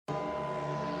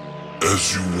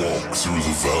As you walk through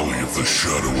the valley of the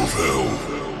shadow of hell,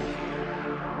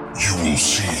 you will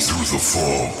see through the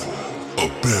fog a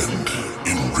bend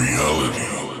in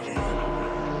reality.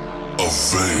 A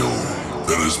veil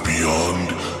that is beyond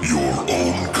your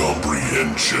own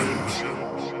comprehension.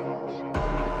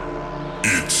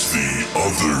 It's the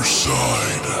other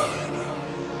side.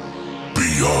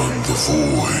 Beyond the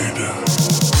void.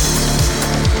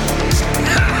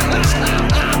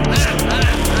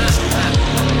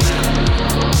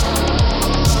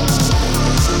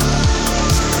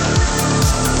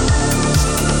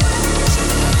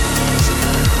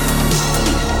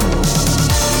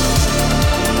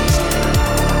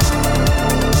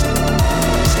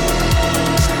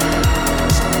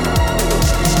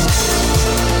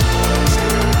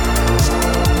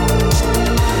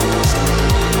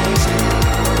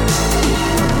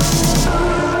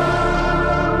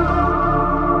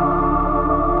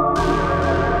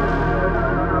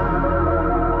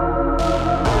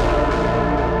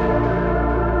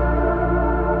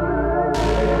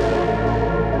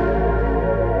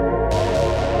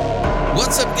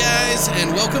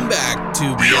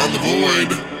 Beyond the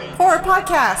Void Horror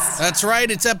Podcast. That's right,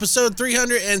 it's episode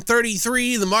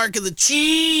 333, the mark of the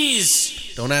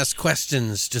cheese. Don't ask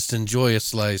questions, just enjoy a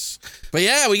slice. But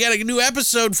yeah, we got a new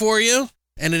episode for you,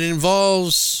 and it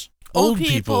involves old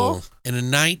people in a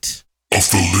night of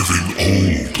the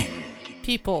living old.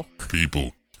 People.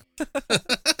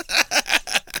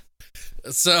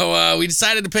 So we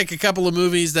decided to pick a couple of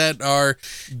movies that are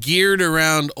geared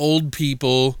around old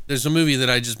people. There's a movie that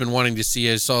I've just been wanting to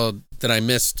see. I saw that I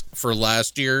missed for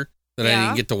last year that I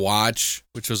didn't get to watch,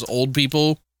 which was Old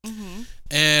People. Mm-hmm.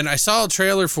 And I saw a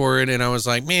trailer for it, and I was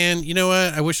like, man, you know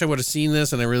what? I wish I would have seen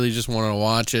this, and I really just wanted to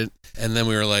watch it. And then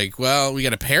we were like, well, we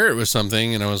got to pair it with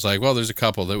something. And I was like, well, there's a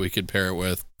couple that we could pair it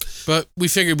with. But we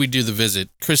figured we'd do The Visit.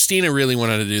 Christina really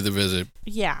wanted to do The Visit.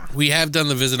 Yeah. We have done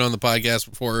The Visit on the podcast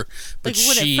before. But like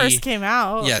when it first came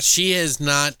out. Yeah, she has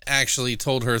not actually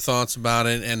told her thoughts about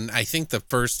it. And I think the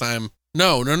first time...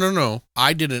 No.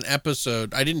 I did an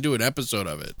episode. I didn't do an episode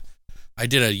of it. I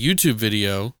did a YouTube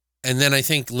video. And then I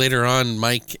think later on,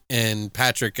 Mike and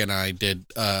Patrick and I did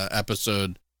an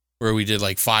episode where we did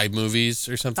like 5 movies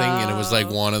or something. And it was like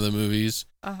one of the movies.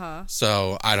 Uh-huh.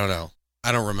 So I don't know.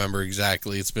 I don't remember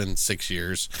exactly. It's been 6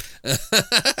 years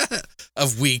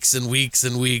of weeks and weeks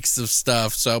and weeks of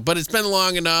stuff. So, but it's been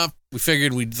long enough. We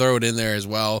figured we'd throw it in there as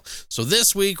well. So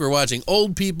this week we're watching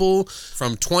Old People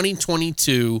from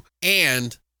 2022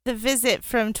 and The Visit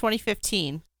from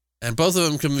 2015. And both of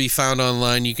them can be found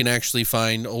online. You can actually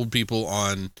find Old People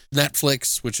on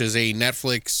Netflix, which is a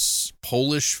Netflix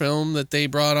Polish film that they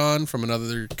brought on from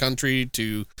another country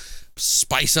to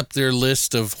spice up their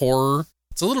list of horror.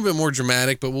 It's a little bit more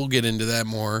dramatic, but we'll get into that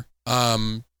more.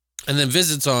 And then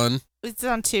Visit's on... It's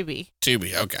on Tubi.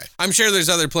 Tubi, okay. I'm sure there's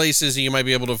other places you might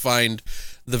be able to find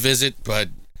The Visit, but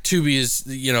Tubi is,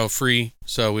 free,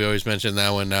 so we always mention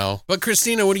that one now. But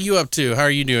Christina, what are you up to? How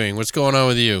are you doing? What's going on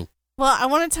with you? Well, I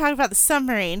want to talk about the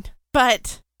submarine,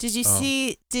 but did you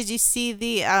see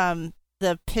the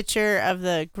picture of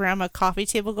the grandma coffee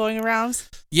table going around?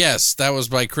 Yes, that was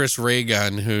by Chris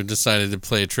Reagan, who decided to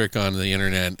play a trick on the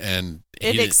internet, and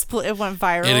it went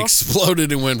viral. It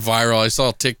exploded and went viral. I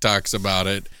saw TikToks about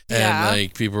it, and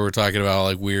like people were talking about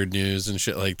like weird news and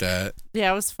shit like that.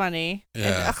 Yeah, it was funny.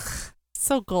 Yeah, and,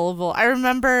 so gullible. I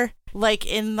remember like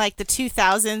in like the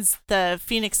 2000s, the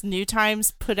Phoenix New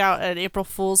Times put out an April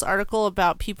Fool's article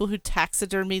about people who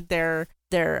taxidermied their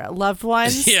loved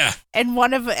ones. Yeah. And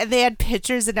they had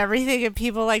pictures and everything, and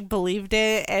people like believed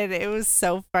it, and it was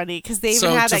so funny because they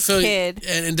even had a kid.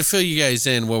 And to fill you guys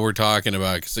in what we're talking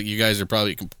about, because you guys are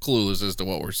probably clueless as to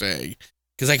what we're saying,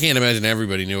 because I can't imagine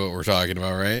everybody knew what we're talking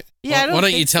about, right? Yeah. Why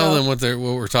don't you tell them what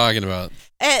we're talking about?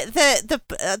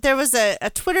 There was a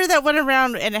Twitter that went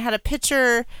around, and it had a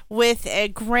picture with a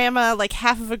grandma, like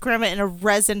half of a grandma in a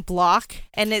resin block,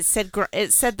 and it said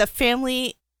the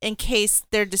family encased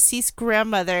their deceased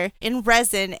grandmother in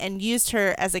resin and used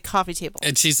her as a coffee table.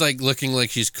 And she's like looking like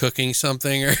she's cooking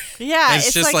something, or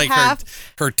it's just like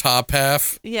her top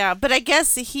half. Yeah, but I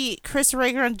guess Chris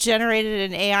Reagan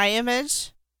generated an AI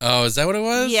image. Oh, is that what it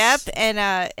was? Yep,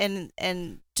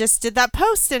 and just did that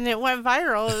post, and it went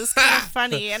viral. It was kind of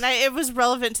funny, and it was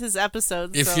relevant to this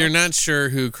episode. If you're not sure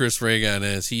who Chris Reagan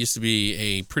is, he used to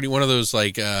be one of those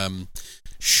like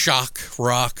shock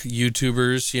rock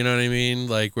YouTubers, you know what I mean?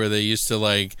 Like where they used to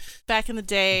like back in the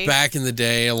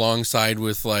day alongside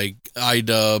with like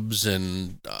iDubbbz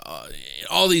and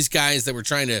all these guys that were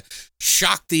trying to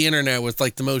shock the internet with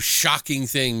like the most shocking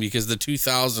thing, because the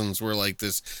 2000s were like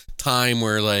this time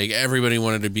where like everybody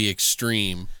wanted to be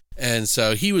extreme. And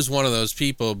so he was one of those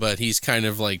people, but he's kind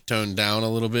of like toned down a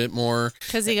little bit more.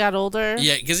 Because he got older?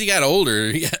 Yeah, because he got older.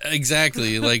 Yeah,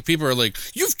 exactly. Like, people are like,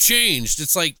 you've changed.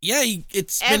 It's like, yeah,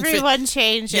 everyone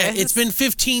changes. Yeah, it's been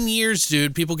 15 years,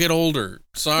 dude. People get older.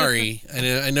 Sorry.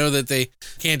 I know that they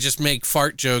can't just make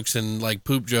fart jokes and like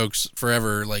poop jokes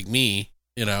forever like me,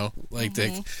 like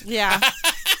Yeah.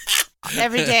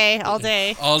 Every day, all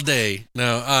day. All day.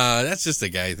 No, that's just a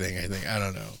guy thing, I think. I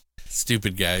don't know.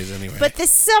 Stupid guys, anyway. But the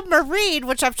submarine,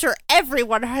 which I'm sure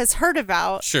everyone has heard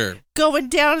about, sure, going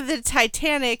down to the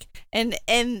Titanic, and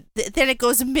then it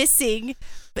goes missing,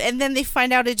 and then they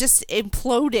find out it just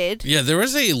imploded. Yeah, there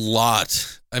was a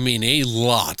lot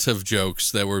of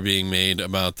jokes that were being made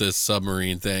about this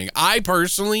submarine thing. I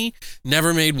personally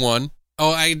never made one.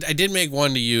 Oh, I did make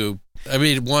one to you. I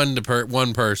made one to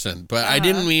one person, but I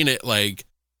didn't mean it like,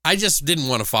 I just didn't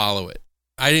want to follow it.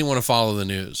 I didn't want to follow the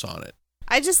news on it.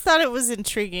 I just thought it was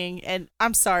intriguing, and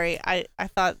I'm sorry, I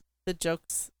thought the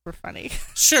jokes were funny.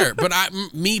 Sure, but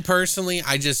me personally,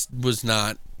 I just was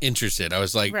not interested. I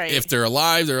was like, If they're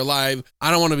alive, they're alive.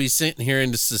 I don't want to be sitting here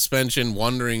in suspension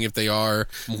wondering if they are,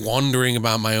 wondering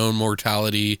about my own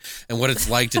mortality and what it's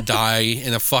like to die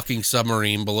in a fucking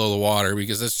submarine below the water,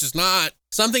 because it's just not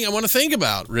something I want to think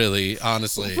about, really,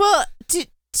 honestly. Well, do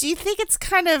you think it's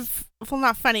kind of, well,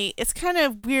 not funny, it's kind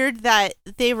of weird that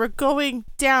they were going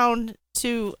down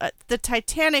to the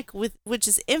Titanic, which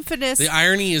is infamous. The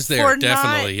irony is there,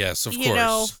 definitely, yes, of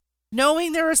course.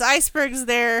 Knowing there was icebergs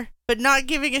there, but not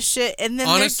giving a shit, and then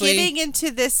honestly, they're getting into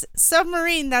this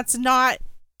submarine that's not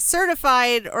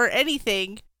certified or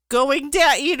anything, going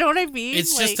down, you know what I mean?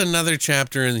 It's just another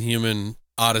chapter in the human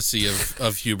odyssey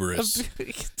of hubris.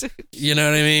 You know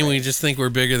what I mean? We just think we're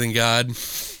bigger than God.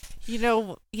 You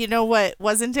know what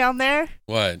wasn't down there?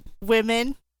 What?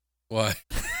 Women. What?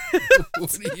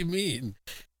 What do you mean?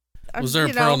 Was there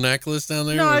a pearl necklace down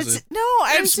there? No, I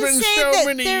was just saying that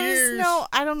many years.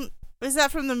 Is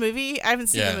that from the movie? I haven't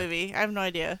seen the movie. I have no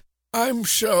idea.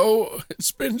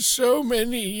 It's been so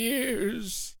many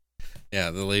years. Yeah,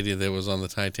 the lady that was on the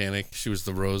Titanic, she was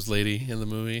the Rose lady in the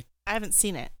movie. I haven't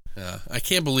seen it. Yeah, I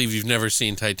can't believe you've never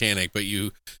seen Titanic, but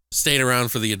you stayed around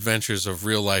for the adventures of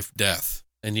real life death.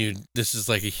 And this is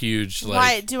like a huge, like...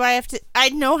 Why do I have to... I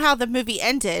know how the movie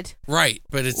ended. Right,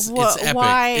 but it's epic.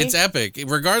 Why? It's epic.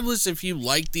 Regardless if you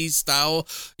like these style,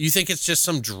 you think it's just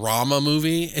some drama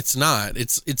movie. It's not.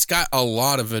 It's got a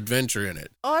lot of adventure in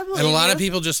it. Oh, I believe And a lot of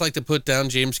people just like to put down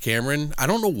James Cameron. I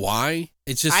don't know why.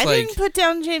 It's just I didn't put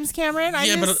down James Cameron.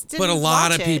 But a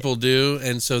lot of people do,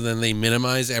 and so then they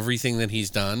minimize everything that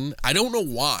he's done. I don't know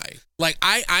why. Like,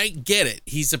 I get it.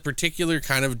 He's a particular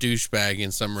kind of douchebag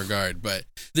in some regard, but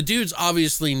the dude's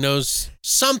obviously knows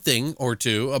something or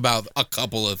two about a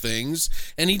couple of things,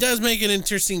 and he does make an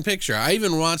interesting picture. I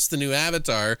even watched the new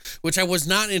Avatar, which I was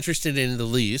not interested in the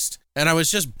least, and I was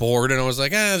just bored, and I was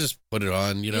like, just put it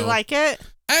on, You like it?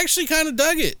 I actually kind of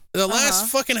dug it. The last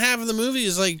fucking half of the movie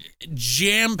is like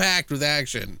jam-packed with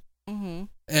action. Mm-hmm.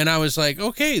 And I was like,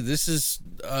 okay, this is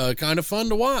kind of fun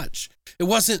to watch.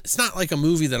 It's not like a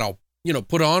movie that I'll,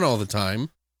 put on all the time,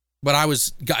 but I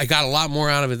got a lot more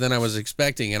out of it than I was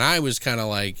expecting. And I was kind of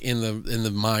like in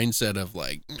the mindset of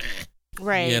like, meh,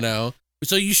 right.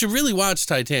 So you should really watch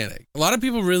Titanic. A lot of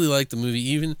people really like the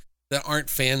movie, even that aren't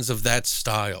fans of that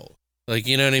style. Like,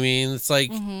 you know what I mean? It's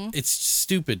like, It's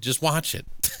stupid. Just watch it.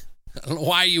 I don't know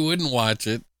why you wouldn't watch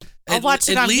it. I'll watch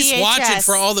it on At least VHS. watch it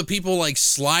for all the people like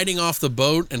sliding off the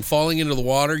boat and falling into the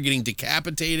water, getting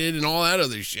decapitated and all that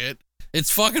other shit. It's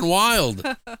fucking wild.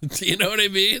 You know what I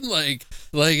mean? Like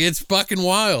it's fucking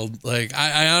wild. Like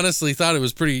I honestly thought it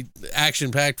was pretty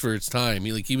action packed for its time.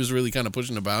 He was really kind of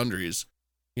pushing the boundaries.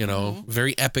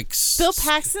 Very epic. Bill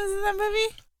Paxton's in that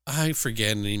movie? I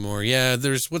forget anymore. Yeah,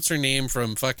 there's what's her name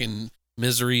from fucking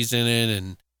Misery's in it,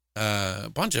 and a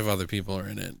bunch of other people are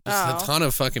in it. Just a ton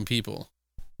of fucking people.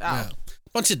 Oh. Yeah, a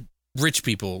bunch of rich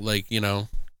people, like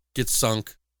get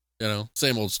sunk.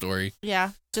 Same old story.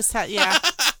 Yeah,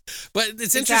 But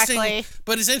it's interesting. Exactly.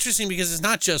 But it's interesting because it's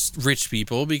not just rich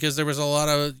people. Because there was a lot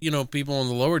of people on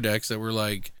the lower decks that were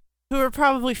like, who were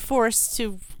probably forced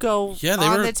to go on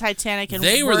the Titanic and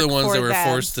they were the ones that were them.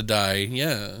 forced to die.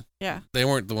 Yeah. Yeah. They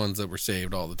weren't the ones that were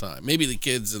saved all the time. Maybe the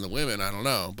kids and the women. I don't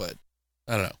know. But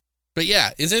I don't know. But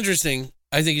yeah, it's interesting.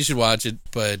 I think you should watch it.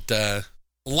 But a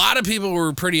lot of people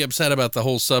were pretty upset about the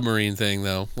whole submarine thing,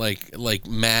 though. Like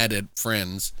mad at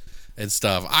Friends and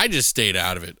stuff. I just stayed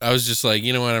out of it. I was just like,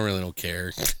 you know what? I really don't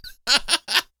care.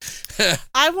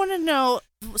 I want to know.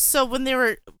 So when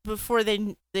before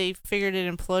they figured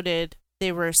it imploded,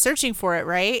 they were searching for it,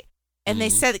 right? And they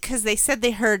said, because they said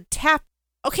they heard tap.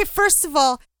 Okay, first of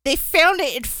all, They found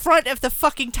it in front of the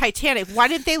fucking Titanic. Why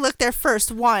didn't they look there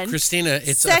first? One. Christina,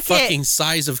 it's Second, a fucking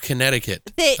size of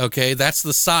Connecticut. Okay? That's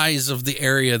the size of the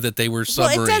area that they were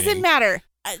submarining. Well, it doesn't matter.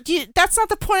 That's not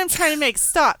the point I'm trying to make.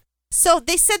 Stop. So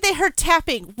they said they heard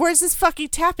tapping. Where's this fucking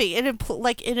tapping? It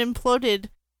imploded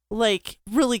like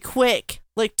really quick,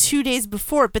 like 2 days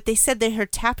before. But they said they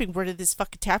heard tapping. Where did this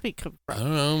fucking tapping come from? I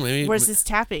don't know. Maybe where's this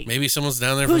tapping? Maybe someone's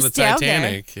down there Who's from the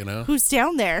Titanic. You know, who's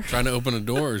down there trying to open a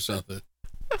door or something.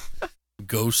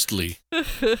 Ghostly.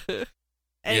 Anyway.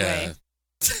 Yeah.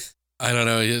 I don't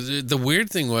know. The weird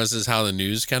thing is how the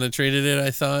news kind of treated it.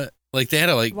 I thought like they had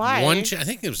a Why? I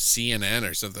think it was CNN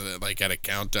or something that like had a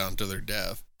countdown to their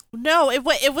death. No, it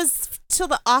was till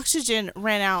the oxygen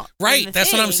ran out. Right,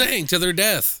 that's what I'm saying, to their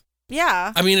death.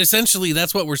 Yeah. I mean, essentially,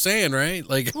 that's what we're saying, right?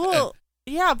 Like, well,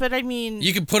 yeah, but I mean,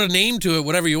 you can put a name to it,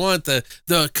 whatever you want. The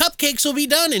cupcakes will be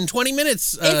done in 20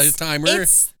 minutes, timer.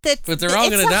 But they're all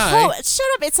gonna die. Shut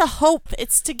up! It's a hope.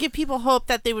 It's to give people hope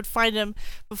that they would find them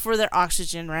before their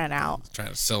oxygen ran out. Trying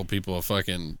to sell people a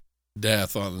fucking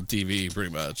death on the TV,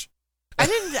 pretty much. I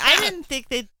didn't think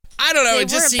they. I don't know. They it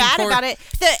just weren't seemed bad about it.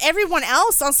 Everyone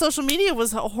else on social media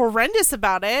was horrendous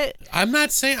about it. I'm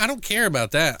not saying I don't care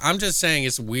about that. I'm just saying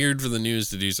it's weird for the news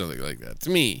to do something like that. To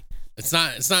me, it's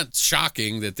not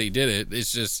shocking that they did it.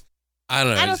 It's just I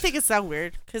don't know. I don't think it's that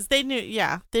weird because they knew.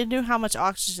 Yeah, they knew how much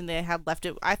oxygen they had left.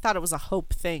 I thought it was a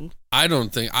hope thing. I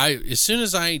don't think as soon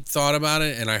as I thought about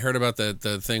it and I heard about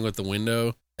the thing with the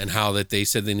window and how that they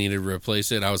said they needed to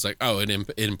replace it, I was like, oh, it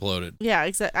imploded. Yeah,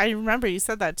 exactly. I remember you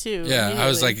said that too. Yeah, I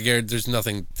was like, Garrett, there's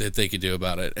nothing that they could do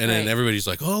about it. And then everybody's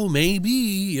like, oh,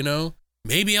 maybe,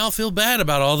 maybe I'll feel bad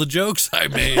about all the jokes I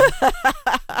made.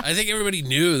 I think everybody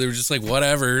knew. They were just like,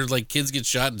 whatever. Like, kids get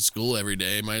shot in school every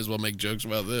day. Might as well make jokes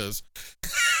about this.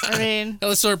 I mean,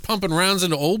 let's start pumping rounds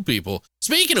into old people.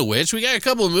 Speaking of which, we got a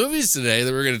couple of movies today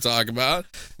that we're going to talk about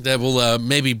that will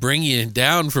maybe bring you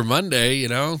down for Monday,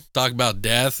 talk about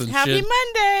death and Happy shit.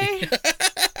 Monday.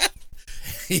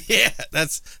 Yeah,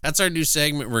 that's our new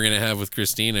segment we're going to have with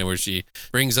Christina where she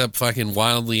brings up fucking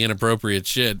wildly inappropriate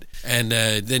shit and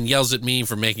then yells at me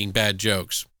for making bad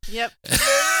jokes. Yep.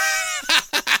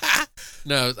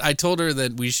 No, I told her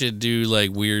that we should do like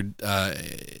weird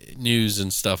news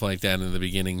and stuff like that in the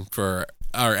beginning for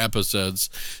our episodes,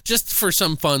 just for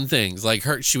some fun things. Like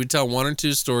she would tell one or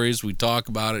two stories, we talk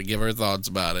about it, give our thoughts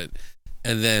about it,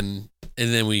 and then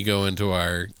we go into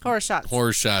our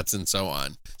horror shots and so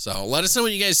on. So let us know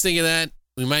what you guys think of that.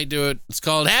 We might do it. It's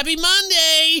called Happy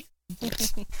Monday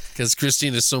because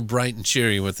Christine is so bright and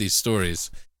cheery with these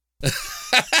stories.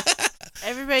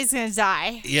 Everybody's gonna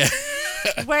die. Yeah.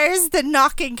 Where's the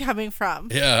knocking coming from?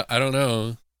 Yeah, I don't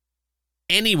know.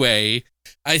 Anyway,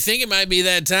 I think it might be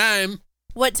that time.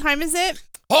 What time is it?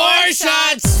 Horror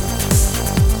shots!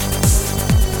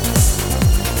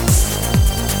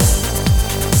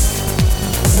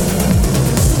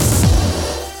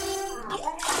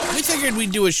 We figured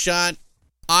we'd do a shot.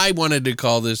 I wanted to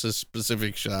call this a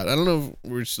specific shot. I don't know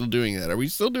if we're still doing that. Are we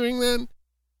still doing that?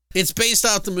 It's based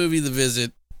off the movie The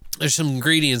Visit. There's some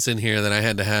ingredients in here that I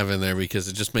had to have in there because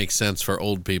it just makes sense for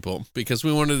old people. Because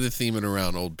we wanted to theme it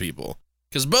around old people.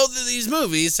 Because both of these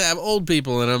movies have old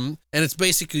people in them, and it's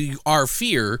basically our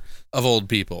fear of old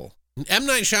people. M.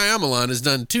 Night Shyamalan has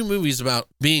done 2 movies about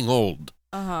being old.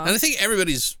 Uh-huh. And I think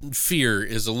everybody's fear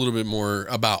is a little bit more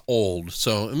about old.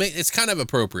 So it's kind of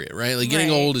appropriate, right? Like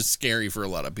getting old is scary for a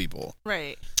lot of people.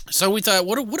 Right. So we thought,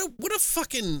 what do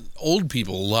fucking old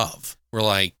people love? We're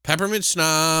like peppermint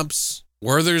schnapps,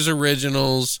 Werther's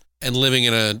Originals, and living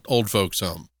in an old folks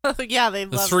home. Yeah, they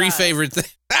love the 3 that. favorite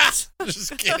things.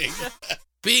 Just kidding.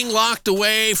 Being locked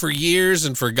away for years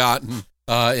and forgotten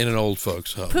in an old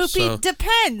folks home. Poopy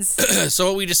depends. So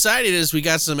what we decided is we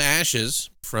got some ashes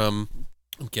from...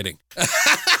 I'm kidding.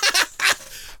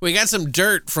 We got some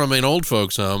dirt from an old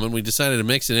folks home, and we decided to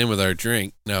mix it in with our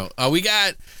drink. No, we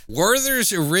got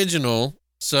Werther's Original.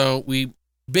 So we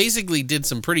basically did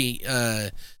some pretty,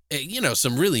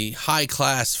 some really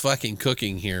high-class fucking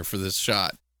cooking here for this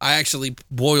shot. I actually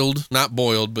not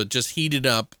boiled, but just heated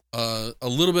up a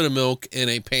little bit of milk in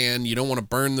a pan. You don't want to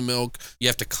burn the milk. You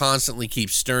have to constantly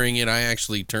keep stirring it. I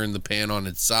actually turned the pan on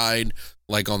its side,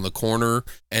 like on the corner,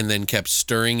 and then kept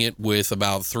stirring it with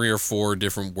about 3 or 4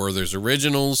 different Werther's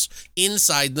Originals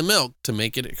inside the milk to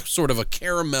make it sort of a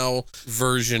caramel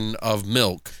version of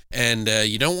milk. And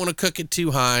you don't want to cook it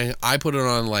too high. I put it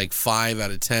on like 5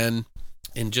 out of 10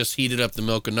 and just heated up the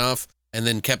milk enough and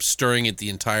then kept stirring it the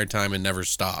entire time and never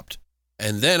stopped.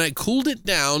 And then I cooled it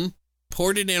down,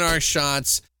 poured it in our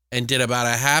shots, and did about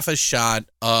a half a shot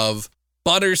of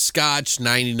Butterscotch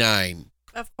 99.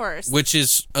 Of course. Which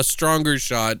is a stronger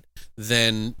shot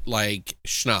than like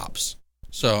schnapps.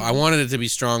 So I wanted it to be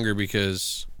stronger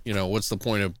because, you know, what's the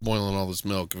point of boiling all this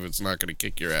milk if it's not going to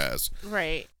kick your ass?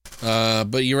 Right.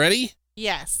 But you ready?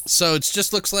 Yes. So it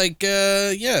just looks like,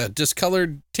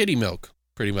 discolored titty milk,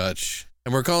 pretty much.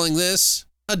 And we're calling this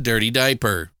a dirty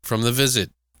diaper from The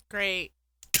Visit. Great.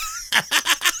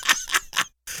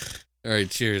 All right,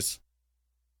 cheers.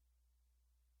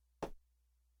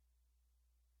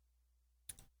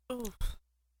 Ooh,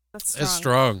 that's strong. It's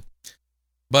strong.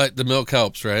 But the milk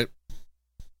helps, right?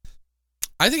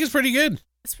 I think it's pretty good.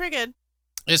 It's pretty good.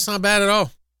 It's not bad at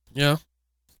all. Yeah.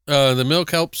 The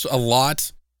milk helps a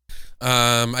lot.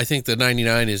 I think the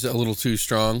 99 is a little too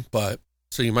strong, but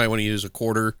so you might want to use a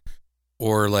quarter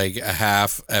or like a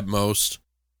half at most.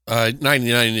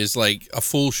 99 is like a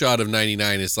full shot of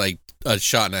 99 is like a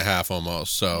shot and a half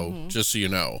almost. So just so you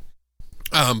know.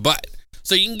 But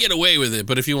so you can get away with it,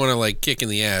 but if you want to like kick in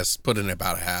the ass, put in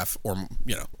about a half or,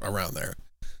 you know, around there.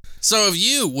 So if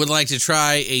you would like to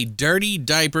try a dirty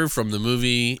diaper from the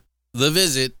movie The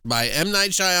Visit by M.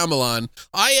 Night Shyamalan,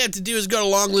 all you have to do is go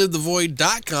to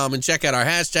longlivethevoid.com and check out our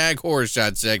hashtag horror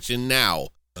shot section now.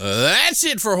 That's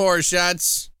it for horror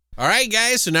shots. All right,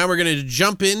 guys, so now we're going to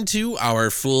jump into our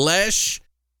flesh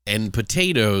and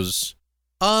potatoes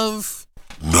of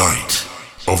Night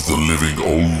of the Living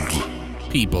Old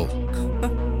people.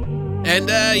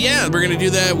 And, we're going to do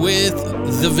that with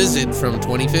The Visit from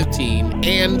 2015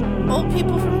 and Old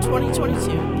People from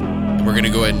 2022. we're going to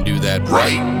go ahead and do that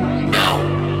right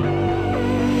now.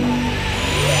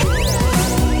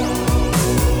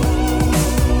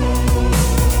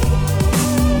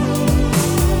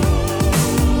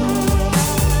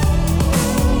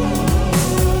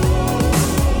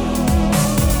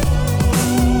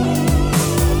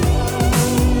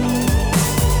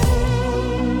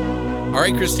 All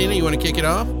right, Christina, you want to kick it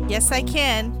off? Yes, I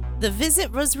can. The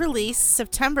Visit was released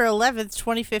September 11th,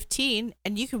 2015,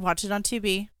 and you can watch it on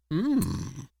Tubi.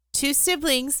 Two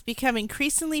siblings become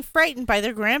increasingly frightened by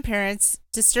their grandparents'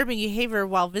 disturbing behavior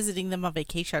while visiting them on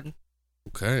vacation.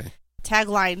 Okay.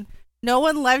 Tagline, no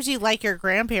one loves you like your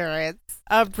grandparents.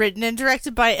 Written and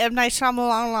directed by M. Night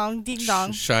Shyamalan, Ding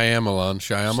Dong.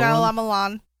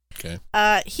 Shyamalan. Okay.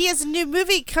 He has a new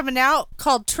movie coming out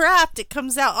called Trapped. It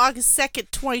comes out August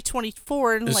 2nd,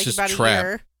 2024 in It's like just about Trap. a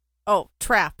year. Oh,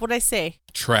 Trap. What'd I say?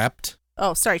 Trapped?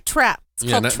 Oh, sorry, Trap.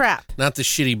 It's called Trap. Not the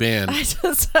shitty band.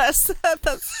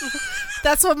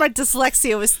 That's what my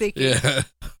dyslexia was thinking. Yeah.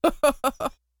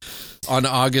 On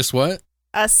August what?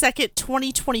 2nd,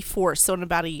 2024, so in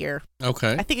about a year.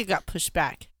 Okay. I think it got pushed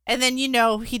back. And then, you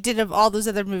know, he did all those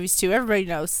other movies too. Everybody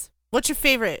knows. What's your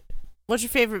favorite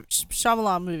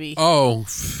Shyamalan movie? Oh,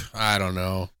 I don't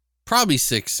know. Probably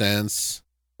Sixth Sense.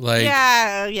 Like,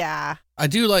 yeah. I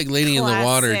do like Lady in the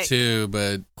Water Classic. too,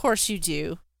 but Of course you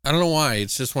do. I don't know why.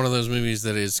 It's just one of those movies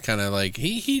that is kind of like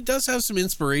he does have some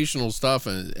inspirational stuff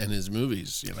in his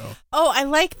movies, you know. Oh, I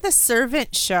like The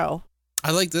Servant Show.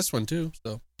 I like this one too.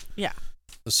 So Yeah.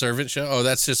 The Servant Show. Oh,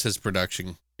 that's just his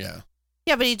production. Yeah.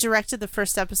 Yeah, but he directed the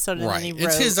first episode and then he wrote.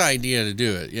 It's his idea to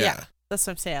do it. Yeah. That's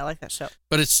what I'm saying. I like that show.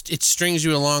 But it strings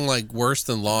you along like worse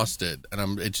than Lost did,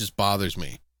 and it just bothers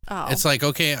me. Oh. It's like,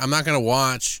 okay, I'm not gonna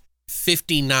watch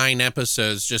 59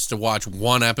 episodes just to watch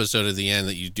one episode at the end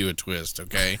that you do a twist.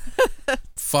 Okay.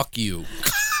 Fuck you.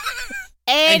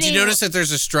 And you notice that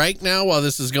there's a strike now while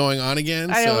this is going on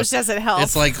again? I know, which doesn't help.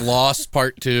 It's like Lost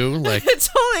Part 2, like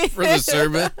totally for the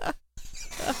servant.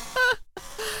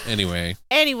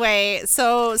 Anyway,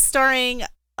 so starring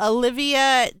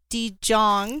Olivia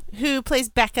DeJonge, who plays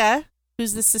Becca,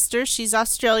 who's the sister. She's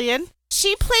Australian.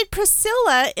 She played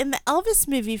Priscilla in the Elvis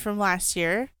movie from last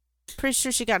year. Pretty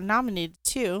sure she got nominated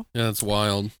too. Yeah, that's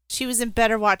wild. She was in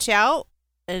Better Watch Out,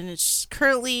 and it's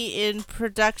currently in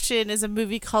production is a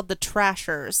movie called The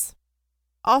Trashers.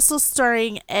 Also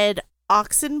starring Ed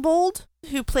Oxenbould,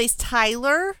 who plays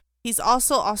Tyler. He's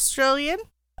also Australian.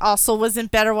 Also was in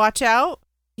Better Watch Out.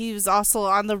 He was also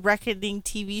on the Reckoning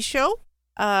TV show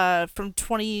from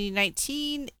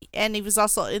 2019, and he was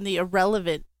also in the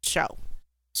Irrelevant show.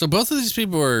 So both of these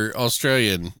people were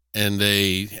Australian, and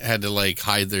they had to like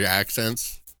hide their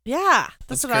accents. Yeah,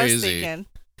 that's what crazy. I was thinking.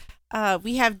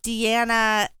 We have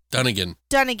Deanna Dunnigan,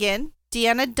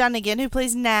 who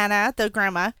plays Nana, the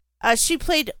grandma. She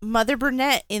played Mother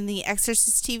Burnett in the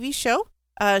Exorcist TV show.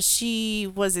 She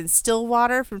was in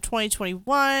Stillwater from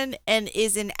 2021 and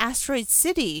is in Asteroid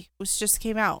City, which just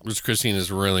came out. Which Christina's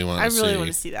really want to see. I really want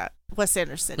to see that. Wes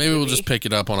Anderson. Maybe movie. we'll just pick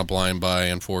it up on a blind buy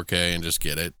in 4K and just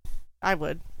get it. I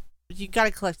would. You got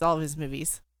to collect all of his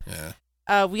movies. Yeah.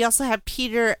 We also have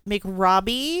Peter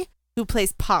McRobbie, who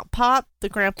plays Pop, the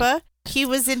grandpa. He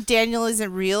was in Daniel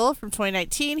Isn't Real from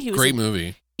 2019. Great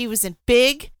movie. He was in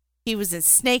Big. He was in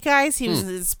Snake Eyes. He was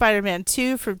in Spider-Man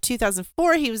 2 from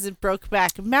 2004. He was in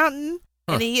Brokeback Mountain.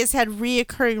 And he has had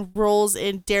reoccurring roles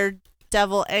in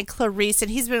Daredevil and Clarice,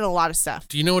 and he's been in a lot of stuff.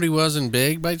 Do you know what he was in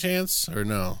Big by chance, or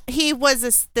no? He was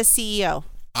the CEO.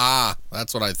 Ah,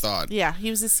 that's what I thought. Yeah, he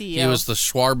was the CEO. He was the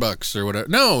Schwarbucks or whatever.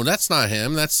 No, that's not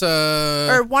him. That's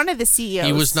or one of the CEOs.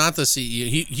 He was not the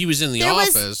CEO. He was in The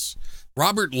Office.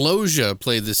 Robert Loggia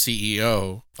played the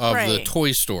CEO of the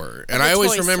toy store. And I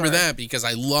always remember that because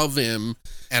I love him,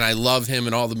 and I love him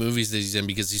in all the movies that he's in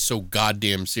because he's so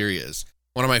goddamn serious.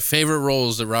 One of my favorite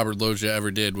roles that Robert Loggia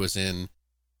ever did was in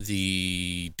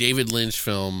the David Lynch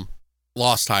film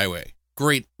Lost Highway.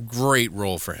 Great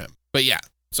role for him. But yeah,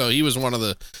 so he was one of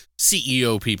the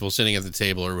CEO people sitting at the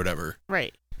table or whatever.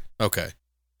 Right. Okay.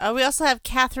 We also have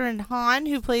Catherine Hahn,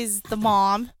 who plays the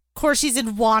mom. Of course, she's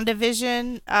in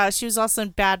WandaVision. She was also in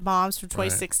Bad Moms from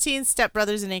 2016, Step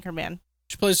Brothers, and Anchorman.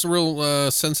 She plays a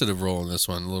real sensitive role in this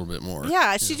one a little bit more.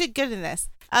 Yeah, she did good in this.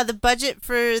 The budget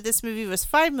for this movie was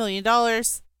 $5 million.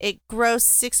 It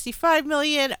grossed $65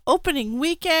 million. Opening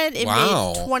weekend, it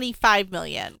made $25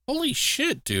 million. Holy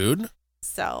shit, dude.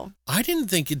 So I didn't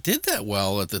think it did that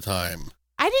well at the time.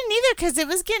 I didn't either because it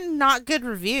was getting not good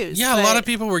reviews. Yeah, a lot of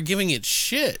people were giving it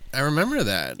shit. I remember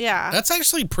that. Yeah. That's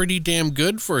actually pretty damn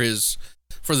good for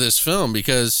this film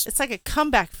because it's like a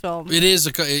comeback film. It is.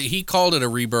 He called it a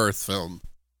rebirth film.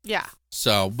 Yeah.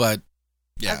 So, but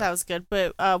yeah. I thought it was good.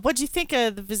 But what'd you think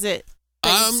of The Visit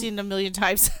that you've seen a million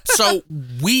times? So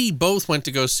we both went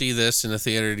to go see this in the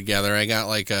theater together. I got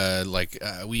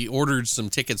we ordered some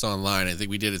tickets online. I think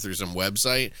we did it through some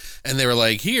website, and they were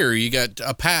like, "Here, you got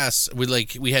a pass."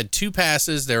 We had 2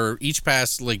 passes. Each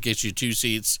pass gets you 2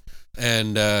 seats,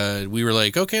 and we were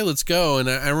like, "Okay, let's go." And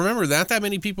I remember that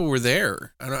many people were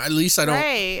there. At least I don't.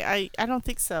 Right, I don't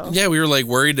think so. Yeah, we were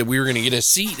worried that we were going to get a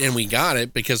seat, and we got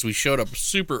it because we showed up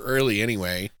super early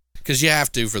anyway. Because you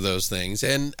have to for those things.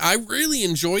 And I really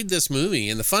enjoyed this movie.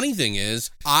 And the funny thing is,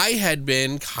 I had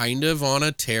been kind of on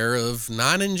a tear of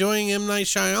not enjoying M. Night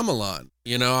Shyamalan.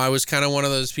 You know, I was kind of one of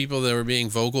those people that were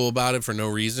being vocal about it for no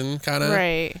reason, kind of.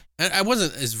 Right. And I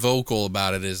wasn't as vocal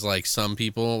about it as some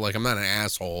people. I'm not an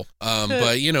asshole.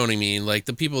 But you know what I mean?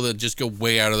 The people that just go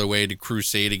way out of their way to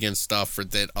crusade against stuff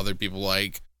that other people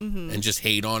like and just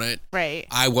hate on it. Right.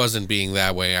 I wasn't being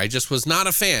that way. I just was not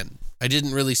a fan. I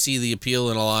didn't really see the appeal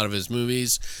in a lot of his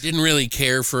movies. Didn't really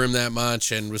care for him that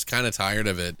much and was kind of tired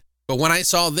of it. But when I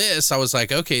saw this, I was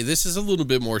like, okay, this is a little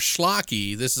bit more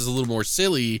schlocky. This is a little more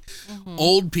silly.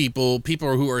 Old people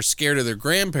who are scared of their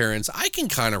grandparents, I can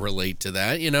kind of relate to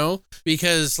that, you know?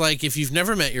 Because, if you've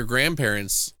never met your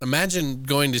grandparents, imagine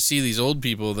going to see these old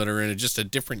people that are in just a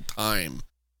different time.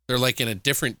 They're, in a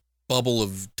different bubble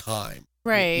of time.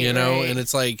 Right. You know? Right. And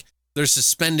it's they're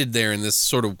suspended there in this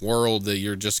sort of world that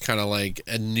you're just kind of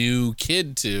a new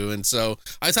kid to. And so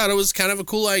I thought it was kind of a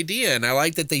cool idea. And I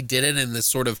like that they did it in this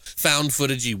sort of found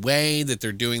footagey way, that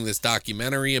they're doing this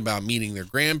documentary about meeting their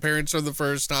grandparents for the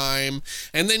first time.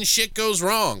 And then shit goes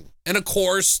wrong. And of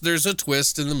course, there's a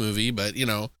twist in the movie, but you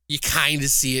kind of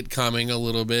see it coming a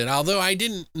little bit. Although I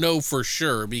didn't know for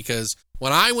sure because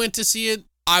when I went to see it,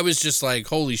 I was just like,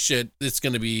 holy shit, it's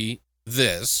going to be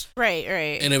this. Right.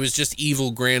 And it was just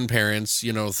evil grandparents,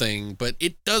 thing. But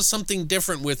it does something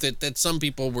different with it that some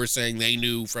people were saying they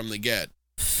knew from the get.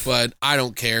 But I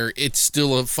don't care. It's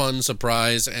still a fun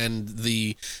surprise, and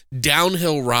the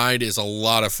downhill ride is a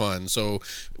lot of fun. So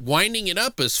winding it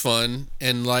up is fun,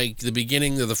 and the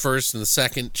beginning of the first and the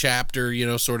second chapter,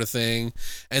 sort of thing.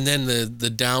 And then the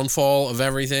downfall of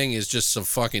everything is just some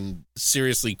fucking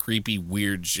seriously creepy,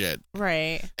 weird shit.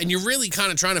 Right. And you're really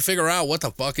kind of trying to figure out what the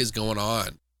fuck is going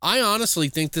on. I honestly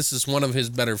think this is one of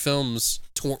his better films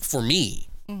for me.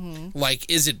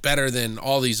 Is it better than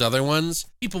all these other ones?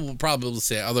 People will probably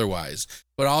say otherwise.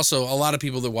 But also, a lot of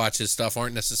people that watch his stuff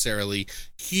aren't necessarily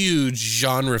huge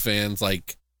genre fans.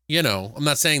 I'm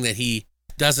not saying that he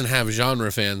doesn't have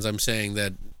genre fans. I'm saying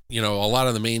that, a lot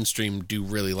of the mainstream do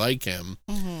really like him.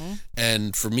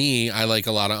 And for me, I like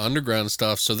a lot of underground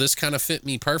stuff. So this kind of fit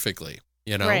me perfectly,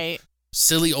 Right.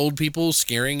 Silly old people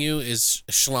scaring you is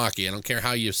schlocky. I don't care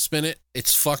how you spin it.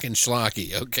 It's fucking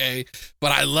schlocky, okay?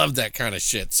 But I love that kind of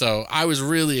shit. So I was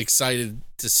really excited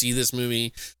to see this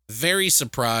movie. Very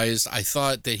surprised. I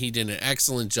thought that he did an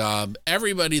excellent job.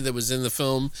 Everybody that was in the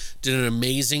film did an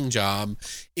amazing job.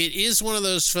 It is one of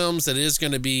those films that is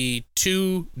going to be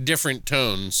 2 different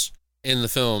tones in the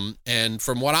film. And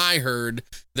from what I heard,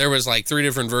 there was 3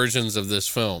 different versions of this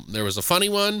film. There was a funny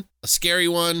one, a scary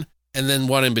one, and then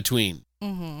one in between.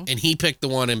 And he picked the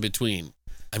one in between.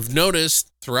 I've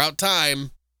noticed throughout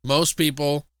time, most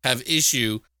people have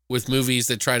issue with movies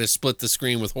that try to split the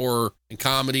screen with horror and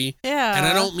comedy. Yeah. And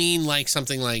I don't mean like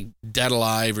something like Dead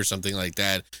Alive or something like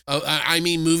that. I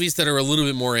mean movies that are a little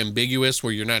bit more ambiguous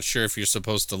where you're not sure if you're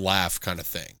supposed to laugh kind of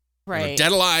thing. Right. You know,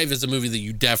 Dead Alive is a movie that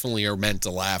you definitely are meant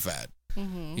to laugh at.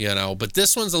 Mm-hmm. You know, but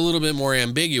this one's a little bit more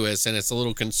ambiguous and it's a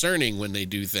little concerning when they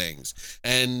do things.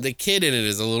 And the kid in it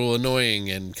is a little annoying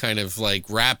and kind of like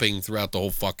rapping throughout the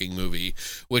whole fucking movie,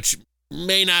 which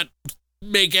may not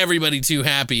make everybody too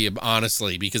happy,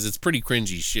 honestly, because it's pretty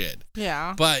cringy shit.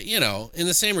 Yeah. But, you know, in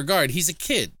the same regard, he's a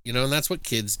kid, you know, and that's what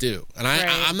kids do. And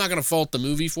I'm not going to fault the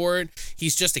movie for it.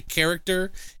 He's just a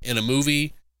character in a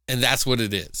movie. And that's what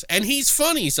it is. And he's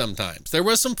funny sometimes. There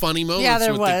was some funny moments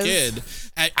with the kid.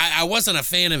 I wasn't a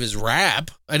fan of his rap.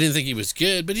 I didn't think he was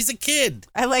good, but he's a kid.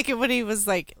 I like it when he was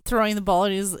like throwing the ball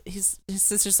and his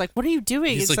sister's like, what are you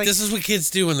doing? He's like, this is what kids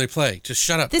do when they play. Just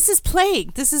shut up. This is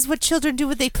playing. This is what children do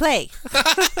when they play.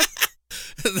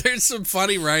 There's some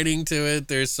funny writing to it.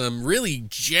 There's some really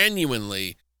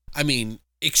genuinely, I mean,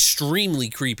 extremely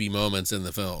creepy moments in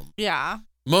the film. Yeah.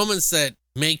 Moments that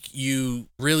make you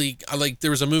really like.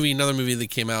 There was another movie that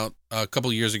came out a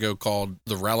couple years ago called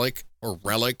The Relic or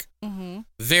Relic. Mm-hmm.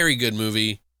 Very good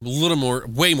movie,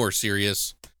 way more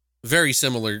serious, very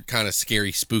similar kind of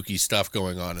scary, spooky stuff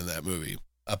going on in that movie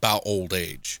about old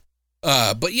age.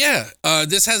 But yeah,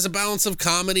 this has a balance of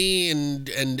comedy and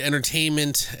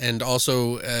entertainment and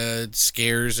also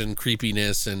scares and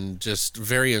creepiness and just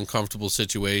very uncomfortable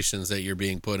situations that you're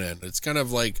being put in. It's kind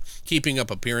of like keeping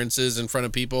up appearances in front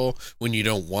of people when you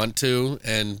don't want to,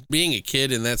 and being a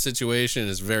kid in that situation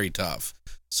is very tough.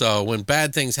 So when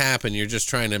bad things happen, you're just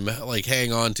trying to like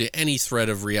hang on to any thread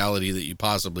of reality that you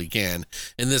possibly can.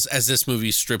 And this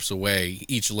movie strips away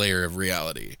each layer of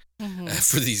reality. Mm-hmm.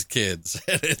 For these kids.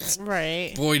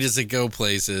 Right. Boy, does it go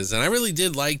places. And I really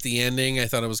did like the ending. I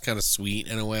thought it was kind of sweet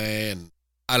in a way. And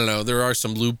I don't know, there's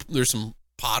some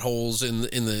potholes in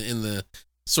the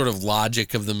sort of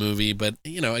logic of the movie. But,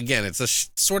 you know, again, it's a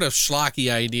sort of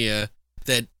schlocky idea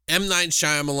that M. Night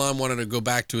Shyamalan wanted to go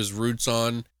back to his roots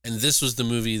on. And this was the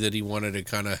movie that he wanted to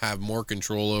kind of have more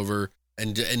control over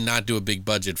and not do a big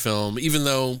budget film, even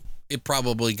though it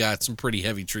probably got some pretty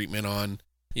heavy treatment on,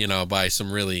 you know, by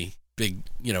some really big,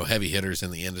 you know, heavy hitters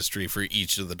in the industry for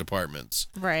each of the departments.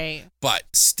 Right. But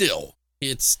still,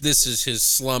 this is his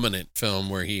slumming it film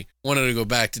where he wanted to go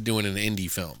back to doing an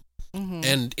indie film. Mm-hmm.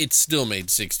 And it still made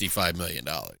 $65 million.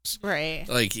 Right.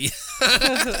 Like, it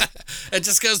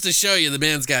just goes to show you the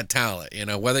man's got talent, you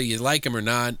know, whether you like him or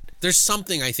not. There's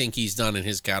something I think he's done in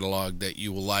his catalog that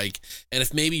you will like. And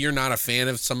if maybe you're not a fan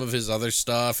of some of his other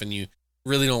stuff and you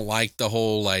really don't like the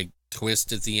whole, like,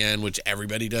 twist at the end, which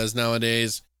everybody does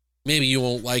nowadays, maybe you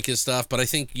won't like his stuff, but I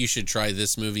think you should try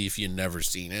this movie if you've never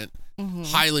seen it. Mm-hmm.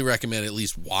 Highly recommend at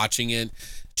least watching it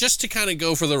just to kind of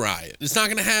go for the ride. It's not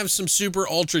going to have some super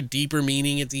ultra deeper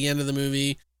meaning at the end of the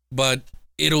movie, but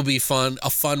it'll be fun, a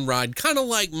fun ride, kind of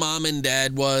like Mom and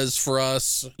Dad was for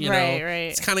us, you know. Right.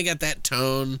 It's kind of got that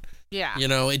tone. Yeah. You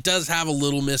know, it does have a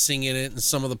little missing in it, and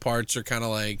some of the parts are kind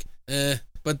of like,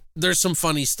 but there's some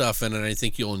funny stuff in it. I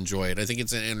think you'll enjoy it. I think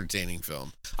it's an entertaining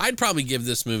film. I'd probably give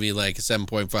this movie like a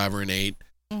 7.5 or an 8,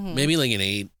 maybe like an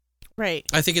 8. Right.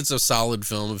 I think it's a solid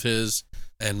film of his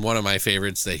and one of my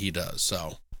favorites that he does.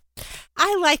 So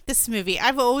I like this movie.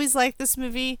 I've always liked this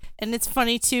movie. And it's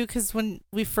funny too, because when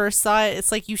we first saw it,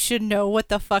 it's like you should know what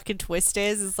the fucking twist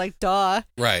is. It's like, duh.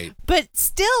 Right. But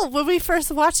still, when we first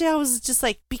watched it, I was just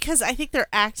like, because I think their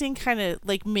acting kind of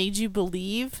like made you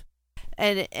believe,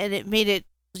 and it made it,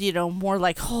 you know, more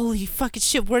like, holy fucking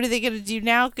shit, what are they going to do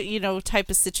now? You know, type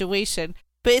of situation.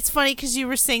 But it's funny because you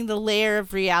were saying the layer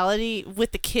of reality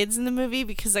with the kids in the movie,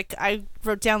 because like I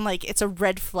wrote down like it's a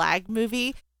red flag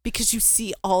movie because you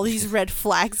see all these red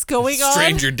flags going on.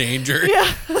 Stranger danger.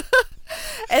 Yeah.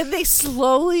 And they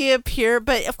slowly appear,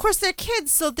 but of course they're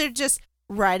kids, so they're just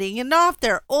writing it off.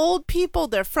 They're old people.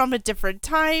 They're from a different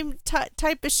time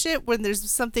type of shit when there's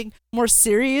something more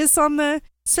serious on the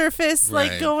surface,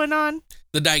 like going on.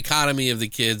 The dichotomy of the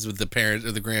kids with the parents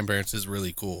or the grandparents is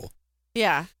really cool.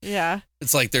 Yeah.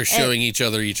 It's like they're showing each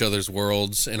other's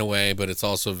worlds in a way, but it's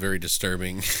also very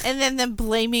disturbing. And then them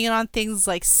blaming it on things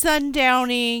like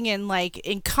sundowning and like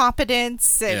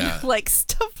incompetence and like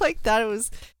stuff like that.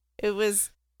 It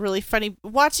was really funny.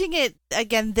 Watching it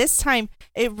again this time,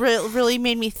 it really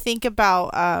made me think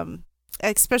about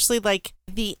especially like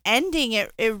the ending.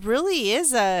 It really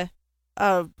is a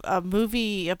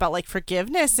movie about like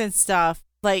forgiveness and stuff.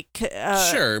 Like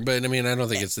sure, but I mean, I don't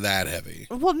think it's that heavy.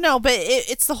 Well, no, but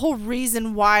it's the whole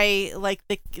reason why, like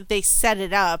they set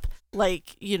it up,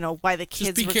 like, you know, why the kids.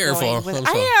 Just be were careful. Going with,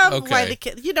 I am okay. why the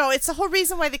kid. You know, it's the whole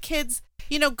reason why the kids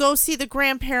go see the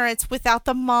grandparents without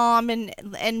the mom, and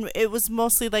it was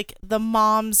mostly like the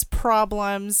mom's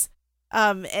problems,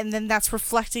 and then that's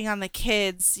reflecting on the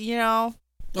kids.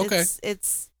 Okay.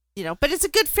 It's but it's a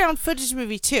good found footage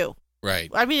movie too. Right.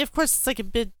 I mean, of course, it's like a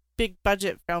big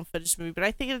budget found footage movie, but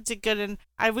I think it's a good, and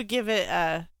I would give it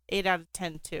a 8 out of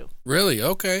 10 too. Really?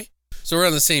 Okay. So we're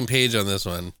on the same page on this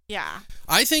one. Yeah.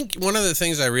 I think one of the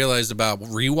things I realized about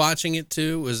rewatching it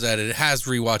too was that it has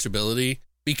rewatchability,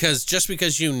 because just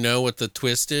because you know what the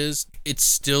twist is, it's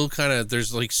still kind of,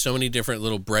 there's like so many different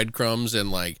little breadcrumbs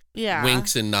and like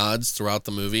winks and nods throughout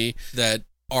the movie that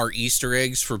are Easter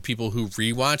eggs for people who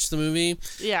rewatch the movie.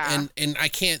 Yeah. And I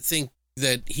can't think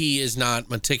that he is not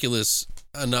meticulous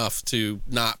enough to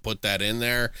not put that in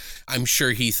there. I'm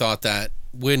sure he thought that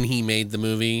when he made the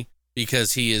movie,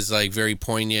 because he is like very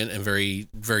poignant and very,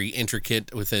 very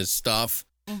intricate with his stuff.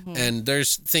 Mm-hmm. And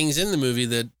there's things in the movie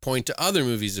that point to other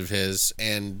movies of his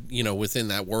and, within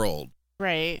that world.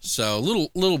 Right. So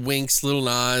little winks, little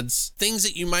nods, things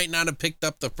that you might not have picked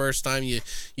up the first time you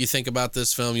think about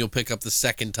this film, you'll pick up the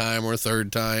second time or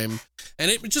third time.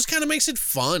 And it just kind of makes it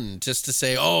fun just to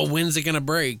say, oh, when's it going to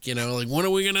break? Like, when are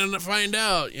we going to find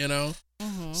out?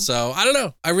 Mm-hmm. So I don't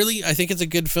know. I think it's a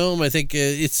good film. I think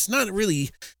it's not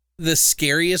really the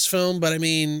scariest film, but I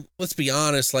mean, let's be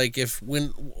honest. Like if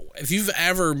you've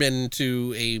ever been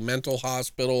to a mental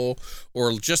hospital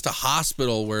or just a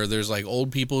hospital where there's like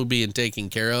old people being taken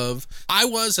care of, I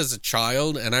was as a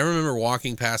child, and I remember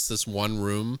walking past this one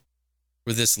room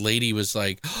where this lady was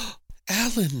like, oh,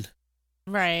 Alan.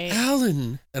 Right.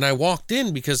 Alan. And I walked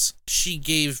in because she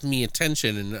gave me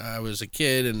attention, and I was a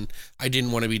kid and I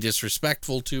didn't want to be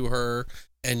disrespectful to her.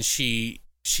 And she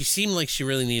seemed like she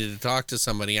really needed to talk to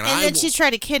somebody. And then she tried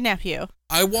to kidnap you.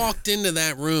 I walked into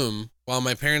that room while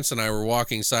my parents and I were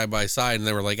walking side by side, and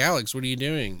they were like, Alex, what are you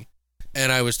doing?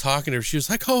 And I was talking to her. She was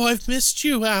like, oh, I've missed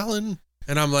you, Alan.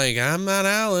 And I'm like, I'm not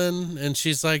Alan. And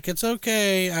she's like, it's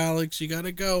okay, Alex, you got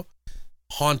to go.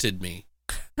 Haunted me.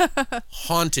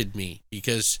 Haunted me,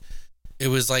 because it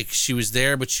was like she was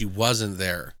there, but she wasn't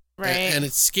there. Right. And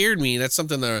it scared me. That's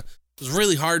something that was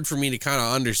really hard for me to kind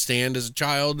of understand as a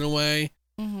child in a way.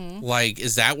 Mm-hmm. Like,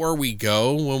 is that where we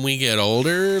go when we get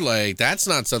older? Like, that's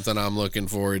not something I'm looking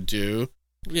forward to.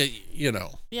 Yeah,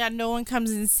 Yeah, no one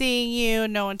comes and seeing you.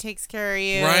 No one takes care of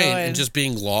you. Right, and just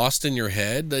being lost in your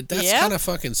head. That's kind of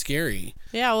fucking scary.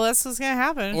 Yeah, well, that's what's going to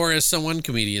happen. Or as some one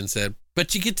comedian said,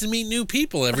 but you get to meet new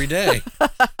people every day.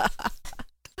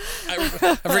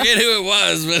 I forget who it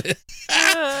was,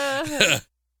 but...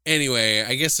 Anyway,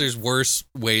 I guess there's worse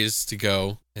ways to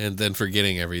go and then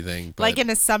forgetting everything. But, like in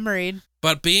a submarine.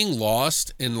 But being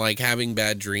lost and like having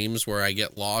bad dreams where I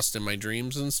get lost in my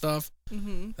dreams and stuff,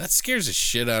 that scares the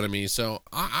shit out of me. So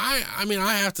I mean,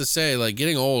 I have to say, like,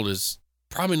 getting old is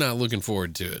probably not looking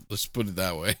forward to it. Let's put it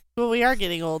that way. Well, we are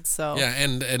getting old, so. Yeah,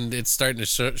 and it's starting to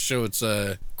show its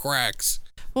cracks.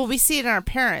 Well, we see it in our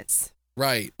parents.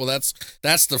 Right. Well,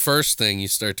 that's the first thing you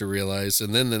start to realize.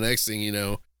 And then the next thing you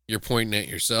know, you're pointing at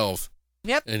yourself.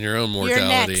 Yep. And your own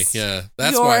mortality. You're next. Yeah.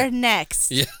 That's You're why.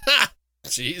 next. Yeah.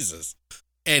 Jesus.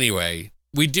 Anyway,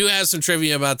 we do have some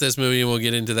trivia about this movie, and we'll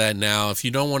get into that now. If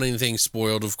you don't want anything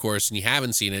spoiled, of course, and you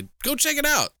haven't seen it, go check it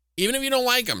out. Even if you don't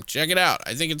like them, check it out.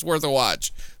 I think it's worth a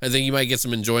watch. I think you might get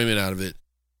some enjoyment out of it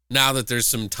now that there's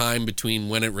some time between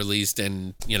when it released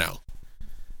and,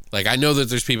 like, I know that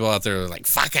there's people out there who are like,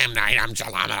 fuck him, I'm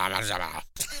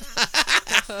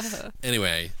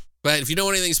Anyway, but if you don't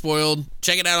want anything spoiled,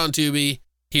 check it out on Tubi.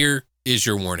 Here is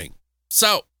your warning.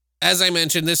 So, as I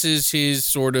mentioned, this is his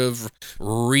sort of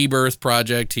rebirth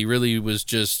project. He really was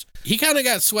he kind of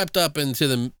got swept up into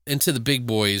the big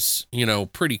boys,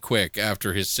 pretty quick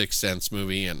after his Sixth Sense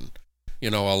movie. And,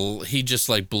 he just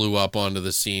like blew up onto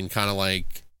the scene, kind of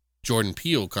like Jordan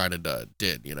Peele kind of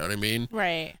did, you know what I mean?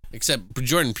 Right. Except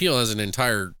Jordan Peele has an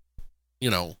entire,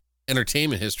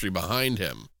 entertainment history behind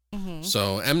him. Mm-hmm.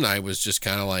 So M. Night was just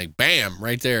kind of like, bam,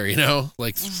 right there,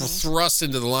 like thrust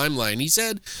into the limelight. And he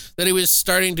said that he was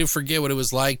starting to forget what it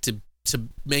was like to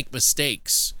make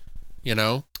mistakes,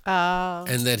 and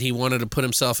that he wanted to put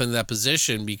himself in that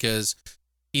position because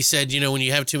he said, when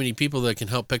you have too many people that can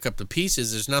help pick up the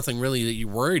pieces, there's nothing really that you're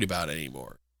worried about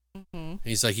anymore. Mm-hmm.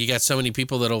 He's like, you got so many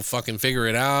people that'll fucking figure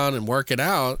it out and work it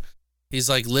out. He's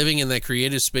like living in that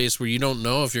creative space where you don't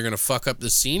know if you're going to fuck up the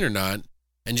scene or not.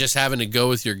 And just having to go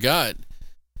with your gut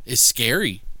is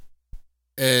scary.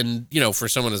 And, for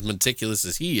someone as meticulous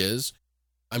as he is,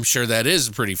 I'm sure that is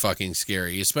pretty fucking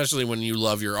scary, especially when you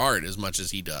love your art as much as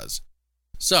he does.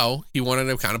 So he wanted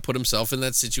to kind of put himself in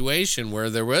that situation where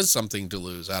there was something to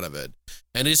lose out of it.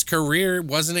 And his career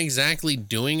wasn't exactly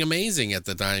doing amazing at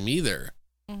the time either.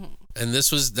 Mm-hmm. And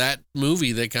this was that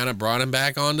movie that kind of brought him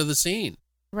back onto the scene.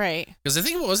 Right. Because I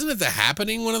think, wasn't it The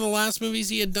Happening, one of the last movies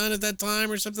he had done at that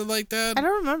time or something like that? I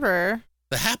don't remember.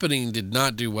 The Happening did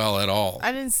not do well at all.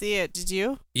 I didn't see it. Did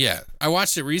you? Yeah. I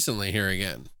watched it recently here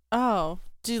again. Oh.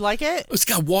 Do you like it? It's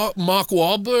got Mark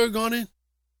Wahlberg on it.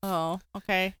 Oh,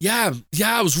 okay. Yeah,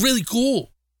 it was really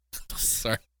cool.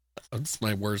 Sorry. That's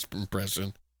my worst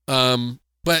impression.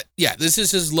 But yeah, this is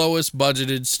his lowest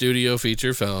budgeted studio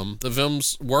feature film. The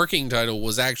film's working title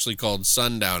was actually called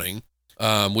Sundowning,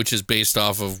 which is based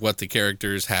off of what the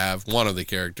characters have. One of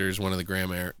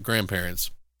the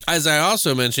grandparents. As I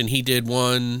also mentioned, he did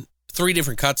 3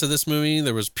 different cuts of this movie.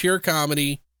 There was pure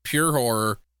comedy, pure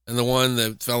horror, and the one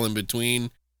that fell in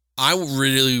between. I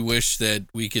really wish that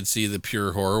we could see the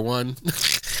pure horror one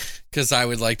because I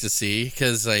would like to see,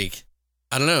 because like,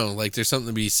 I don't know, like there's something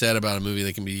to be said about a movie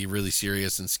that can be really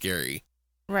serious and scary.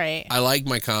 Right. I like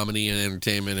my comedy and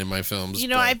entertainment in my films. You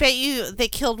know, I bet you they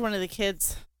killed one of the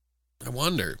kids. I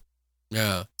wonder.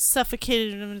 Yeah.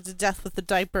 Suffocated him to death with a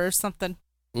diaper or something.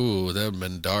 Ooh, that would have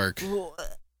been dark.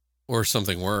 Or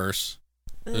something worse.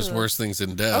 There's worse things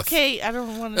than death. Okay, I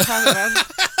don't want to talk about it.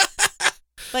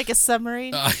 Like a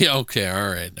submarine? Yeah, okay, all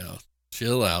right, now.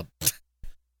 Chill out.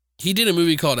 He did a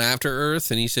movie called After Earth,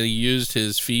 and he said he used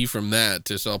his fee from that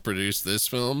to self-produce this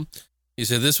film. He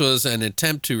said this was an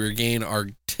attempt to regain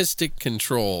artistic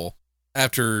control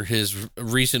after his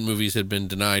recent movies had been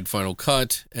denied final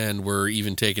cut and were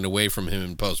even taken away from him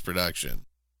in post-production.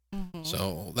 Mm-hmm.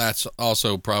 So that's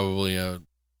also probably a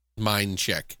mind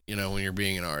check, when you're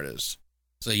being an artist.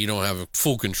 So you don't have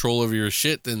full control over your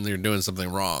shit, then they're doing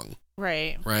something wrong.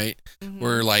 Right. Right? Mm-hmm.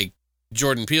 Where like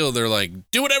Jordan Peele, they're like,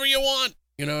 do whatever you want.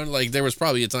 Like there was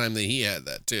probably a time that he had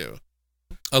that too.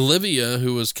 Olivia,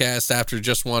 who was cast after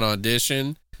just one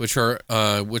audition, which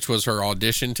was her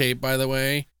audition tape, by the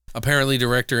way. Apparently,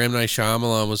 director M. Night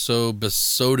Shyamalan was so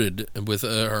besotted with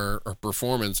her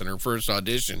performance in her first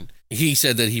audition. He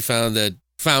said that he found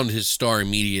his star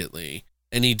immediately,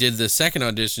 and he did the second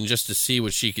audition just to see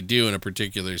what she could do in a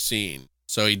particular scene.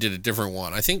 So he did a different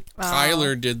one. I think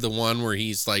Tyler did the one where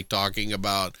he's like talking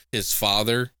about his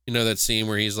father. That scene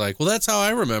where he's like, well, that's how I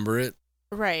remember it.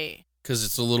 Right. Because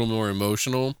it's a little more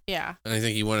emotional. Yeah. And I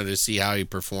think he wanted to see how he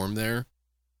performed there.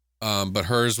 But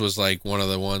hers was like one of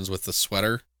the ones with the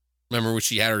sweater. Remember when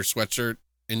she had her sweatshirt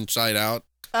inside out?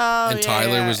 Oh, and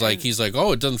Tyler was like, he's like,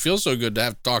 oh, it doesn't feel so good to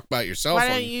have to talk about yourself. Why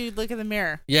don't you look in the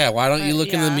mirror? Yeah, why don't you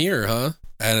look in the mirror, huh?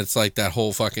 And it's like that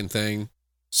whole fucking thing.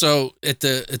 So at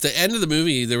the end of the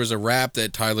movie, there was a rap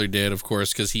that Tyler did, of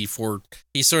course, because he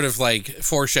sort of like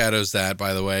foreshadows that,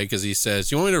 by the way, because he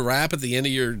says, "You want me to rap at the end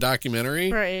of your documentary?"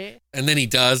 Right. And then he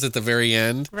does at the very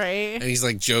end. Right. And he's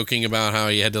like joking about how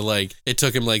he had to it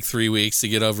took him like 3 weeks to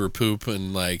get over poop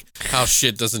and like how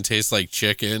shit doesn't taste like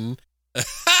chicken.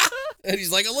 And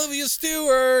he's like, Olivia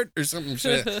Stewart or something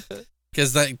shit.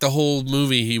 Because the whole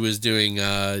movie he was doing,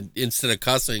 instead of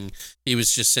cussing, he was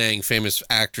just saying famous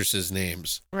actresses'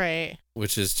 names. Right.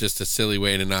 Which is just a silly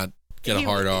way to not get a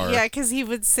hard R. Yeah, because he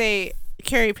would say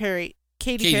Katy Perry,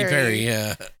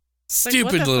 yeah.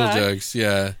 Stupid little jokes,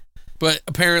 yeah. But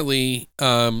apparently,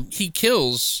 he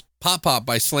kills Pop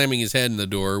by slamming his head in the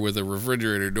door with a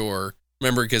refrigerator door.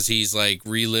 Remember, because he's like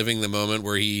reliving the moment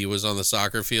where he was on the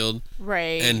soccer field.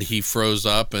 Right. And he froze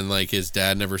up and like his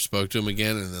dad never spoke to him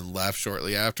again and then left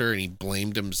shortly after and he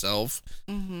blamed himself.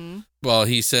 Mm-hmm. Well,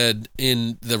 he said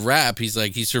in the rap, he's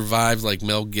like, he survived like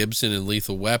Mel Gibson in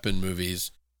Lethal Weapon movies.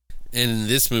 And in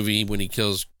this movie, when he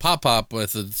kills Pop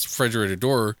with the refrigerator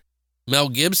door, Mel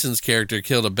Gibson's character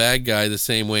killed a bad guy the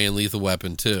same way in Lethal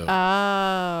Weapon 2.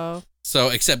 Oh. So,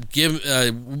 except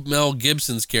Mel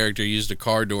Gibson's character used a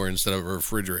car door instead of a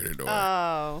refrigerator door.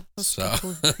 Oh, that's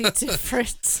completely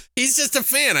different. He's just a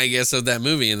fan, I guess, of that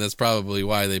movie, and that's probably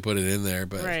why they put it in there.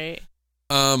 But right.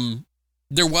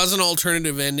 There was an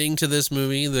alternative ending to this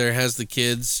movie. There has the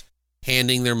kids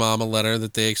handing their mom a letter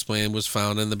that they explained was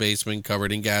found in the basement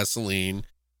covered in gasoline.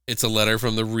 It's a letter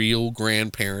from the real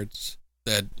grandparents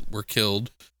that were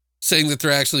killed, saying that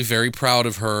they're actually very proud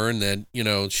of her and that,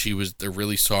 they're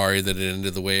really sorry that it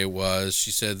ended the way it was.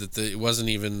 She said that it wasn't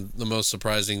even the most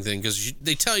surprising thing because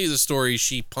they tell you the story.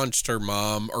 She punched her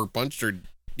mom or punched her.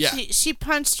 Yeah. She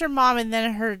punched her mom and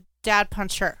then her dad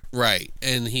punched her. Right.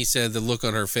 And he said the look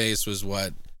on her face was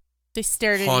what they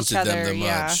stared at haunted each other. Them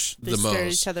They the stared at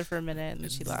most. each other for a minute and then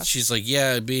she left. She's like,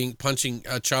 yeah,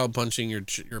 a child punching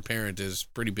your parent is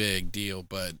a pretty big deal,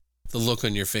 but the look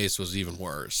on your face was even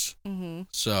worse. Mm-hmm.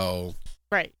 So,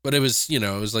 right. But it was, it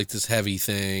was like this heavy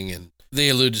thing, and they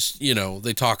allude,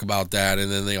 they talk about that,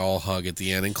 and then they all hug at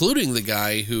the end, including the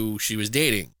guy who she was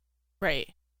dating. Right.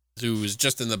 Who was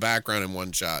just in the background in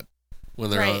one shot. when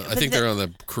they're Right, on. I but think they're on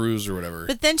the cruise or whatever.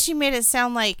 But then she made it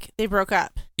sound like they broke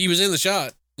up. He was in the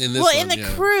shot in this. Well, one, in the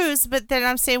yeah. cruise, but then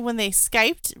I'm saying when they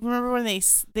Skyped. Remember when they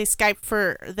Skyped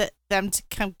for them to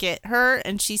come get her,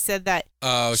 and she said that.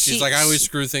 Oh, she's like, I always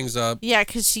screw things up. Yeah,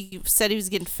 because she said he was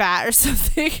getting fat or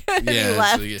something. And he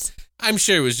left. So, I'm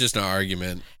sure it was just an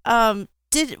argument.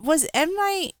 Was M.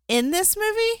 Night in this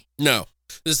movie? No.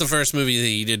 This is the first movie that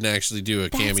he didn't actually do a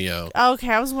cameo. Okay,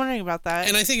 I was wondering about that.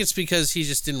 And I think it's because he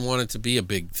just didn't want it to be a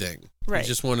big thing. Right. He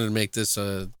just wanted to make this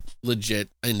a legit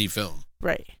indie film.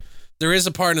 Right. There is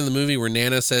a part in the movie where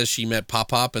Nana says she met Pop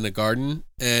Pop in a garden,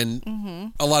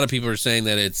 and a lot of people are saying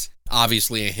that it's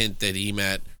obviously a hint that he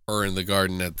met her in the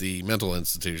garden at the mental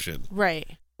institution. Right.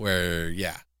 Where,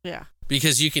 yeah.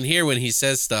 Because you can hear when he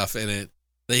says stuff in it,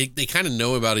 they kind of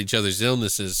know about each other's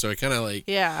illnesses, so it kind of like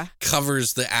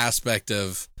covers the aspect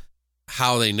of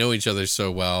how they know each other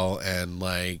so well and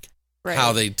like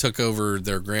how they took over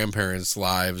their grandparents'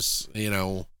 lives, you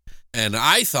know. And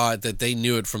I thought that they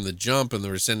knew it from the jump and they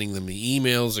were sending them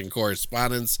emails and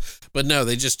correspondence, but no,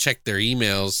 they just checked their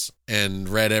emails and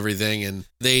read everything. And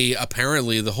they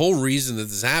apparently, the whole reason that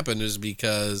this happened is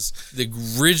because the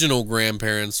original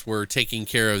grandparents were taking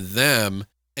care of them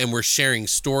and were sharing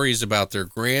stories about their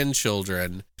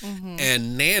grandchildren.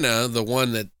 And Nana, the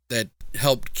one that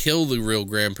helped kill the real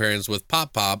grandparents with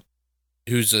Pop Pop,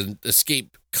 who's an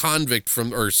escaped convict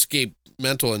or escaped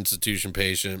mental institution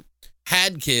patient,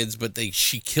 had kids, but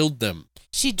she killed them.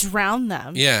 She drowned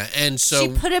them. Yeah, and so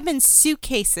she put them in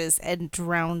suitcases and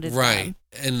drowned them. Right,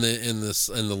 in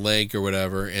the lake or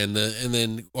whatever, and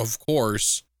then of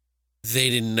course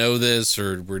they didn't know this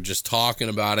or were just talking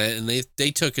about it, and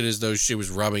they took it as though she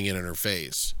was rubbing it in her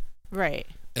face. Right.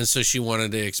 And so she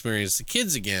wanted to experience the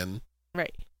kids again.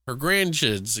 Right. Her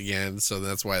grandkids again, so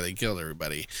that's why they killed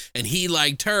everybody. And he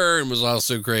liked her and was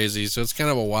also crazy, so it's kind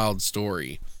of a wild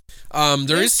story.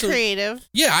 It's creative.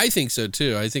 Yeah, I think so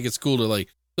too. I think it's cool to like.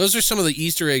 Those are some of the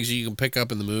Easter eggs you can pick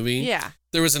up in the movie. Yeah.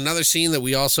 There was another scene that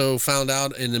we also found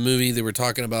out in the movie. They were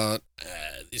talking about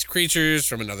these creatures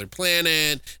from another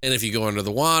planet, and if you go under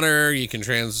the water, you can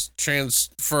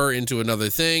transfer into another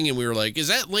thing. And we were like, "Is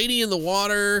that lady in the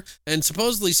water?" And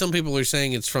supposedly, some people are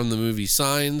saying it's from the movie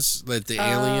Signs, that the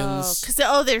aliens.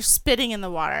 Because they're spitting in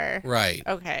the water. Right.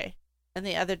 Okay. And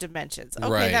the other dimensions.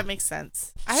 Okay, right. That makes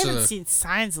sense. I haven't seen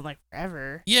Signs in like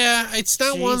forever. Yeah, it's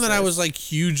not one that I was like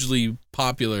hugely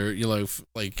popular, you know,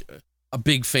 like a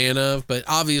big fan of. But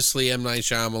obviously, M. Night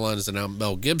Shyamalan is a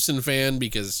Mel Gibson fan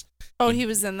because he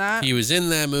was in that. He was in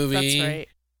that movie. That's right.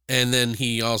 And then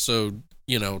he also,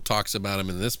 you know, talks about him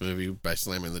in this movie by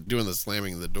doing the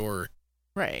slamming the door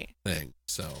thing.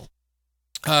 So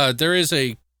there is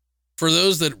for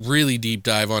those that really deep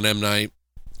dive on M. Night.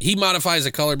 He modifies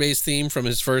a color-based theme from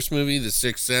his first movie, The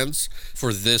Sixth Sense,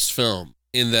 for this film,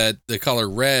 in that the color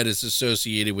red is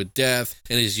associated with death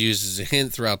and is used as a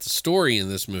hint throughout the story in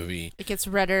this movie. It gets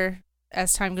redder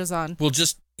as time goes on. Well,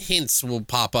 just hints will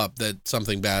pop up that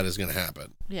something bad is going to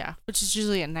happen. Yeah, which is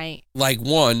usually at night. Like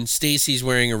one, Stacy's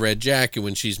wearing a red jacket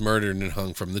when she's murdered and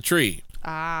hung from the tree.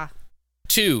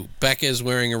 2, Becca is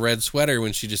wearing a red sweater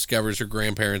when she discovers her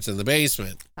grandparents in the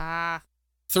basement.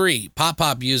 3, Pop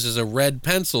Pop uses a red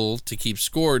pencil to keep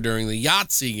score during the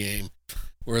Yahtzee game,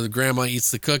 where the grandma eats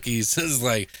the cookies. It's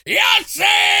like,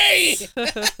 Yahtzee!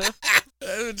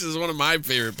 Which is one of my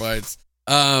favorite parts.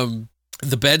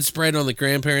 The bedspread on the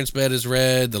grandparents' bed is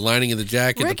red. The lining of the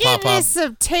jacket, the Pop Pop.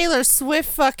 Some Taylor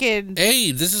Swift fucking.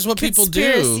 Hey, this is what people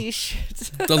do.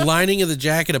 Shit. The lining of the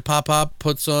jacket a Pop Pop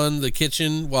puts on the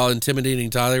kitchen while intimidating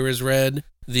Tyler is red.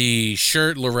 The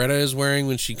shirt Loretta is wearing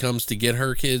when she comes to get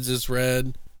her kids is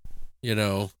red. You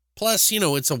know, plus, you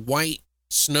know, it's a white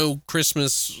snow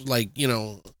Christmas, like, you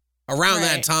know, around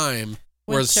that time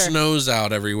where it snows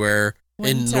out everywhere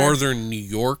in northern New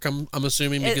York, I'm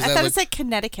assuming. Because I thought it was like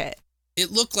Connecticut.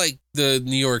 It looked like the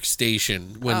New York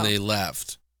station when they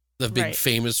left. The big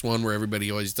famous one where everybody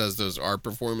always does those art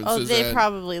performances. Oh, they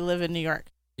probably live in New York.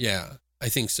 Yeah, I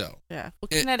think so. Yeah. Well,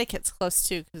 Connecticut's close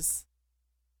too, because.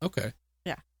 Okay.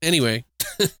 Yeah. Anyway.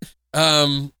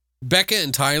 Becca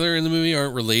and Tyler in the movie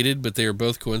aren't related, but they are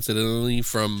both coincidentally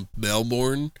from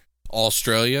Melbourne,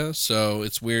 Australia. So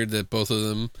it's weird that both of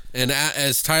them. And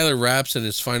as Tyler raps in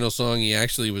his final song, he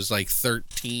actually was like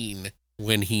 13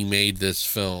 when he made this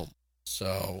film.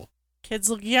 So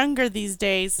kids look younger these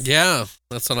days. Yeah,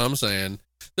 that's what I'm saying.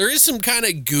 There is some kind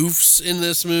of goofs in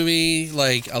this movie,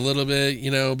 like a little bit, you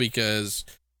know, because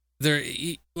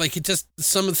like it just,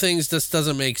 some of the things just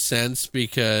doesn't make sense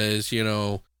because, you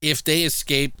know, if they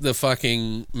escape the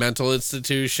fucking mental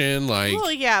institution, like,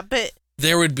 well, yeah, but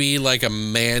there would be like a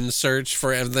man search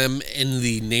for them in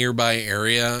the nearby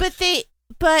area.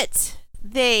 But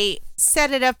they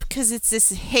set it up because it's this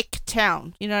hick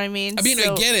town. You know what I mean? I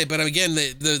get it, but again,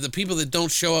 the people that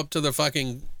don't show up to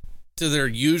their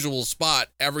usual spot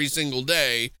every single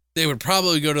day, they would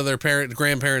probably go to their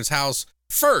grandparents' house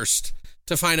first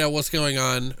to find out what's going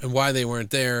on and why they weren't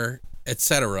there,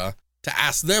 etc., to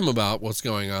ask them about what's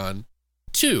going on,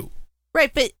 too.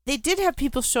 Right, but they did have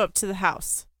people show up to the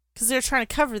house because they were trying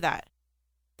to cover that.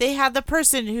 They had the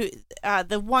person who,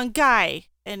 the one guy,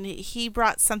 and he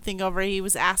brought something over. He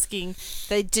was asking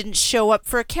they didn't show up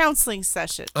for a counseling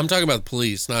session. I'm talking about the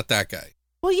police, not that guy.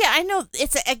 Well, yeah, I know.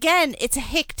 It's a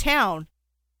hick town.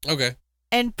 Okay.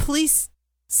 And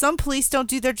some police don't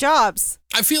do their jobs.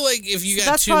 I feel like if you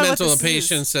got two mental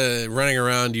patients running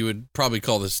around, you would probably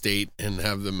call the state and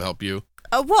have them help you.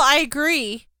 Well, I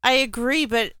agree,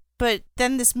 but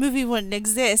then this movie wouldn't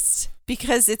exist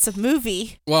because it's a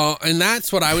movie. Well, and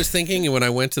that's what I was thinking. And when I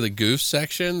went to the goof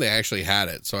section, they actually had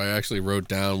it. So I actually wrote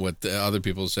down what the other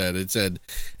people said. It said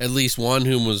at least one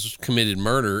whom was committed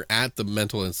murder at the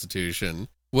mental institution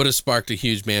would have sparked a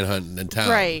huge manhunt in town.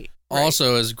 Right.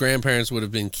 Also, as grandparents would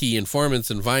have been key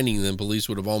informants in finding them, police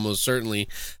would have almost certainly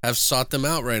have sought them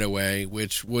out right away,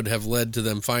 which would have led to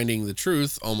them finding the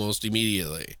truth almost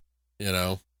immediately.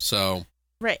 So.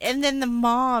 Right. And then the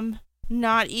mom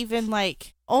not even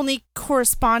only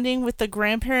corresponding with the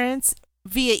grandparents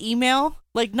via email,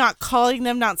 not calling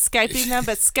them, not Skyping them,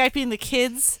 but Skyping the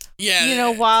kids. Yeah.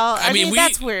 While I mean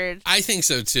that's weird. I think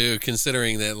so too,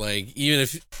 considering that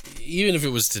even if it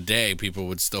was today, people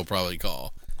would still probably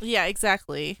call. Yeah,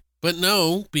 exactly. But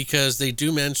no, because they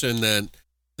do mention that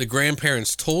the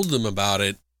grandparents told them about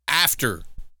it after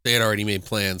they had already made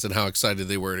plans and how excited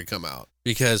they were to come out.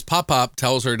 Because Pop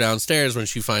tells her downstairs when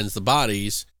she finds the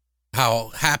bodies how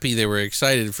happy they were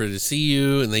excited to see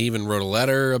you, and they even wrote a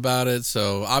letter about it.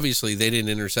 So obviously they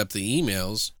didn't intercept the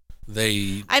emails.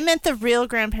 I meant the real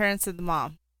grandparents of the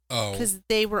mom. Oh. Because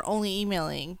they were only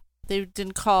emailing. They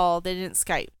didn't call. They didn't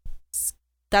Skype.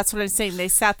 That's what I'm saying. They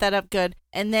set that up good.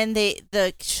 And then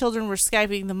the children were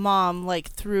Skyping the mom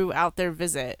throughout their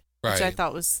visit. Right. Which I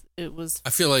thought was I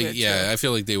feel like I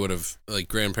feel like they would have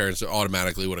grandparents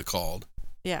automatically would have called.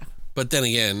 Yeah. But then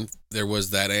again, there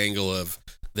was that angle of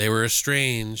they were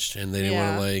estranged and they didn't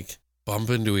want to bump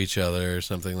into each other or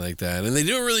something like that. And they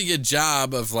do a really good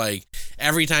job of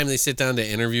every time they sit down to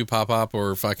interview Pop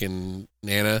or fucking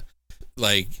Nana,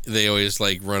 they always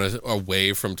run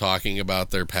away from talking about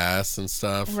their past and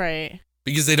stuff. Right.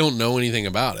 Because they don't know anything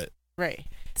about it. Right.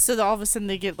 So all of a sudden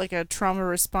they get a trauma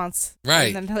response.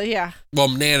 Right. And then, yeah. Well,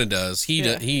 Nana does.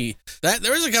 There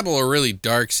was a couple of really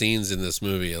dark scenes in this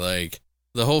movie.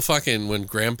 The whole fucking when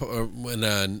Pop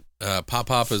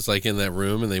is in that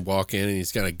room and they walk in and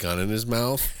he's got a gun in his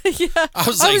mouth. Yeah. I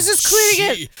was just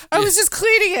cleaning it. I was just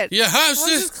cleaning it. Yeah, I was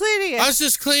just cleaning it. I was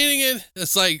just cleaning it.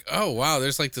 It's oh wow,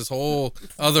 there's this whole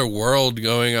other world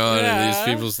going on in these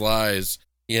people's lives.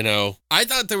 I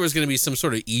thought there was going to be some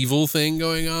sort of evil thing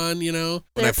going on,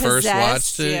 when I first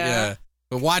watched it. Yeah.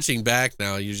 But watching back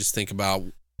now, you just think about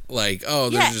they're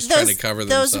just trying to cover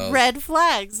themselves. Those red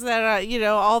flags that are,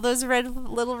 all those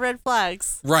little red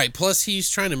flags. Right. Plus, he's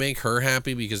trying to make her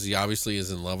happy because he obviously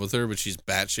is in love with her, but she's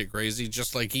batshit crazy,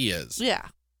 just like he is. Yeah.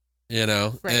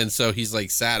 Right. And so he's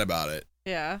sad about it.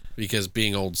 Yeah. Because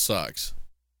being old sucks.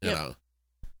 You know.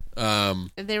 And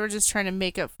they were just trying to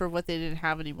make up for what they didn't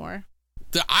have anymore.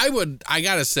 I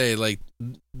gotta say,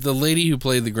 the lady who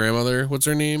played the grandmother, what's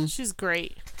her name? She's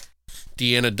great.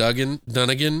 Deanna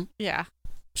Dunnigan. Yeah.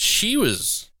 She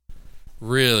was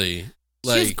really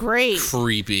she's great,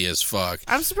 creepy as fuck.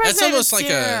 I'm surprised. That's almost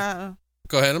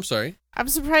Go ahead. I'm sorry. I'm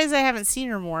surprised I haven't seen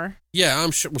her more. Yeah,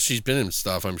 I'm sure. Well, she's been in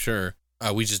stuff. I'm sure.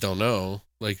 We just don't know.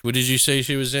 What did you say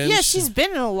she was in? Yeah, she's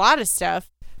been in a lot of stuff,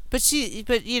 but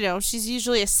she's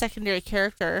usually a secondary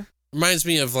character. Reminds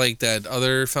me of that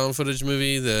other found footage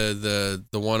movie, the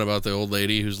one about the old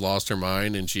lady who's lost her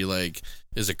mind and she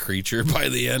is a creature by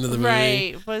the end of the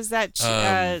movie. Right. Was that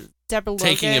Deborah Logan?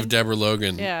 Taking of Deborah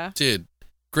Logan. Yeah. Dude,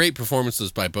 great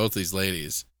performances by both these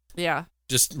ladies. Yeah.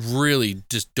 Just really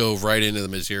dove right into the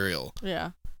material.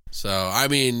 Yeah. So, I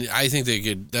mean, I think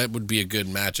that would be a good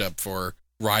matchup for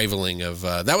rivaling of,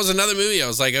 that was another movie. I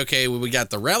was okay, we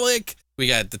got The Relic. We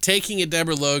got The Taking of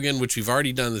Deborah Logan, which we've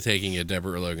already done The Taking of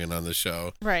Deborah Logan on the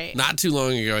show. Right. Not too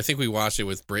long ago. I think we watched it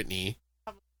with Brittany.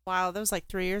 Wow, that was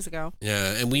 3 years ago.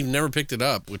 Yeah, and we've never picked it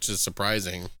up, which is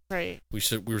surprising. Right. We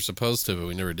were supposed to, but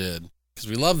we never did. Because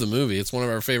we love the movie. It's one of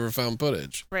our favorite found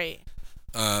footage. Right.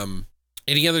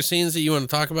 Any other scenes that you want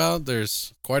to talk about?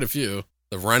 There's quite a few.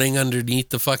 The running underneath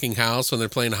the fucking house when they're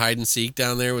playing hide and seek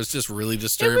down there was just really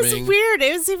disturbing. It was weird.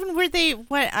 It was even weird they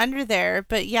went under there.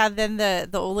 But yeah, then the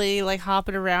old lady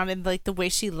hopping around and the way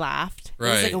she laughed.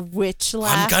 It was like a witch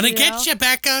laugh. I'm gonna get you,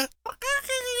 Becca.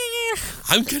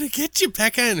 I'm gonna get you,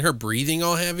 Becca, and her breathing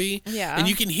all heavy. Yeah. And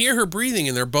you can hear her breathing,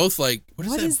 and they're both like, what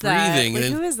is that breathing? Like,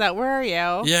 and who is that? Where are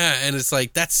you? Yeah, and it's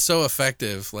like, that's so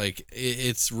effective. Like,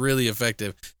 it's really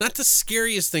effective. Not the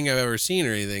scariest thing I've ever seen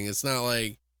or anything. It's not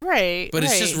like... Right, but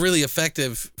it's just really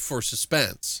effective for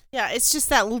suspense. Yeah, it's just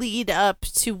that lead up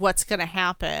to what's going to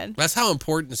happen. That's how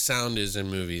important sound is in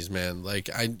movies, man. Like,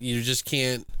 you just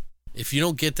can't... If you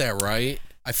don't get that right,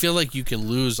 I feel like you can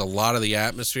lose a lot of the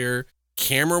atmosphere.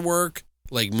 Camera work,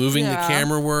 like moving the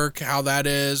camera work, how that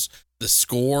is, the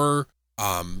score,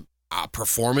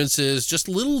 performances, just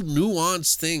little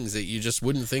nuanced things that you just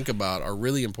wouldn't think about are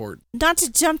really important. Not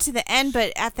to jump to the end,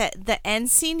 but at the end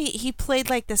scene, he played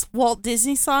like this Walt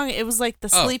Disney song. It was like the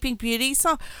Sleeping Beauty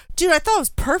song. Dude, I thought it was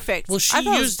perfect. Well, she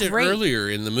used it earlier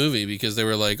in the movie because they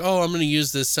were like, oh, I'm going to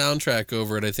use this soundtrack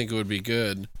over it. I think it would be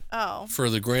good. Oh. For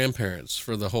the grandparents,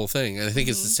 for the whole thing. And I think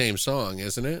it's the same song,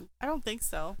 isn't it? I don't think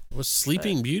so. Was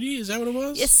Sleeping Beauty? Is that what it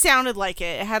was? It sounded like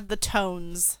it. It had the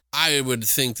tones. I would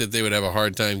think that they would have a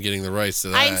hard time getting the rights to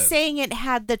that. I'm saying it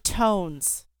had the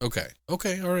tones. Okay.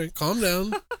 All right. Calm down.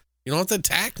 You don't have to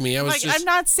attack me. I'm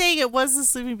not saying it was the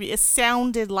Sleeping Beauty. It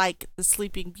sounded like the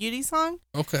Sleeping Beauty song.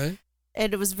 Okay.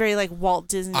 And it was very like Walt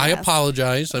Disney. I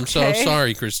apologize. I'm so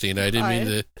sorry, Christina. I didn't mean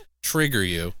to trigger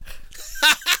you.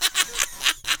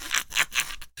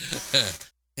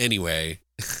 Anyway,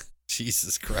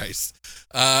 Jesus Christ.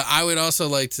 I would also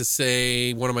like to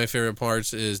say one of my favorite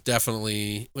parts is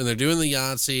definitely when they're doing the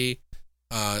Yahtzee,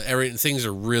 things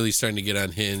are really starting to get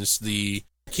unhinged.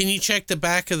 Can you check the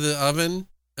back of the oven?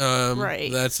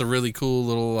 Right. That's a really cool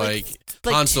little like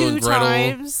Hansel and Gretel.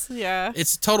 Times. Yeah.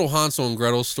 It's a total Hansel and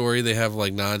Gretel story. They have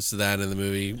like nods to that in the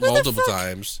movie multiple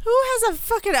times. Who has a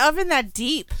fucking oven that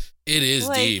deep? It is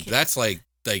deep. That's like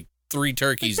 3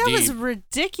 turkeys deep. That was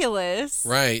ridiculous.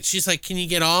 Right. She's like, can you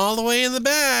get all the way in the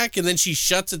back? And then she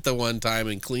shuts it the one time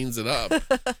and cleans it up.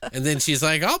 And then she's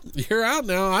like, oh, you're out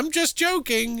now. I'm just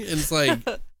joking. And it's like,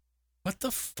 what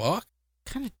the fuck?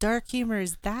 What kind of dark humor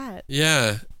is that?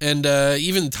 Yeah. And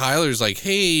even Tyler's like,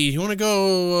 hey, you want to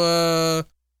go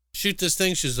shoot this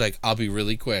thing? She's like, I'll be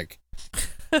really quick.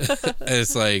 And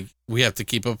it's like, we have to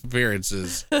keep up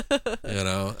appearances, you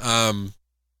know?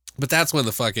 But that's when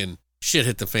the fucking shit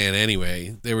hit the fan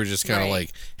anyway. They were just kind of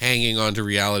like hanging on to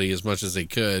reality as much as they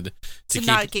could to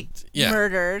not get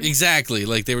murdered. Exactly.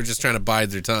 Like they were just trying to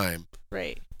bide their time.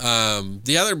 Right.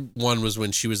 The other one was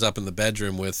when she was up in the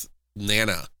bedroom with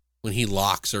Nana when he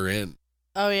locks her in.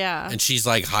 Oh, yeah. And she's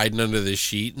like hiding under the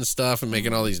sheet and stuff and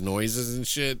making all these noises and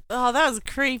shit. Oh, that was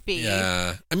creepy.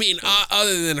 Yeah. I mean,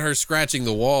 other than her scratching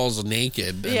the walls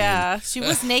naked. Yeah. She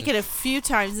was naked a few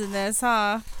times in this,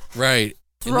 huh? Right.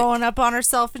 Throwing up on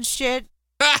herself and shit.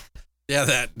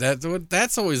 Yeah,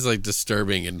 that's always like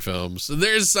disturbing in films.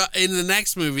 There's in the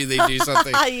next movie they do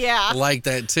something like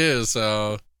that too.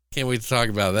 So can't wait to talk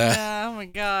about that. Yeah, oh my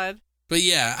god. But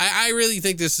yeah, I really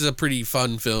think this is a pretty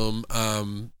fun film. I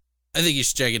think you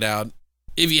should check it out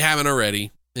if you haven't already,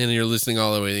 and you're listening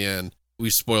all the way to the end. We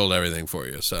spoiled everything for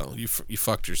you, so you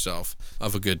fucked yourself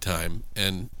of a good time.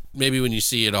 And maybe when you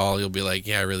see it all, you'll be like,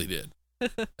 yeah, I really did.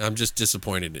 I'm just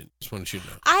disappointed in it. Just wanted you to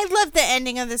know. I love the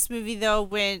ending of this movie though,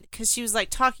 because she was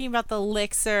like talking about the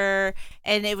elixir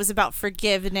and it was about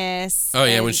forgiveness. Oh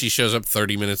yeah, when she shows up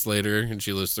 30 minutes later and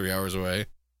she lives 3 hours away.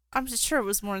 I'm just sure it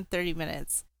was more than 30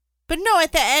 minutes. But no,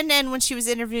 at the end when she was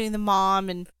interviewing the mom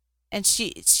and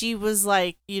she was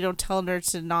like, telling her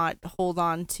to not hold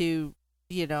on to,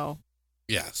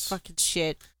 yes, fucking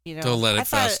shit. Don't let it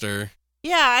fester.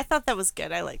 Yeah, I thought that was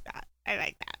good. I like that.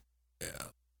 Yeah.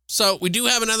 So we do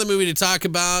have another movie to talk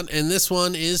about, and this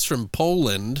one is from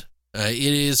Poland. It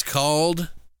is called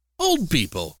Old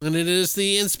People, and it is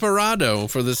the inspirado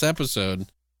for this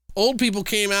episode. Old People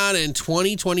came out in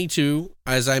 2022.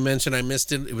 As I mentioned, I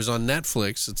missed it. It was on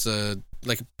Netflix. It's a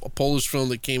Polish film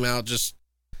that came out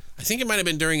I think it might have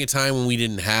been during a time when we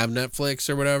didn't have Netflix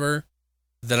or whatever,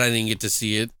 that I didn't get to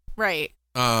see it. Right.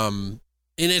 And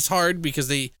it's hard because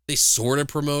they sort of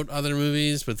promote other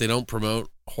movies, but they don't promote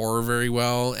horror very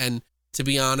well. And to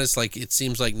be honest, it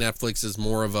seems like Netflix is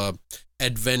more of a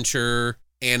adventure,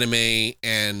 anime,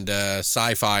 and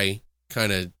sci-fi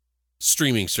kind of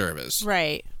streaming service.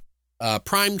 Right.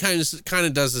 Prime kind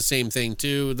of does the same thing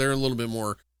too. They're a little bit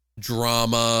more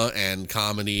drama and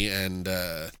comedy, and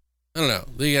I don't know.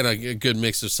 They got a good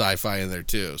mix of sci-fi in there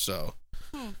too. So,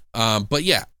 but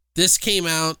yeah. This came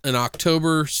out on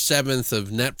October 7th of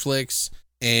Netflix,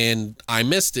 and I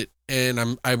missed it.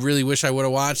 And I really wish I would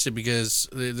have watched it because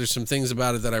there's some things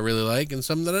about it that I really like and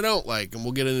some that I don't like. And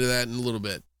we'll get into that in a little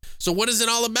bit. So what is it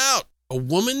all about? A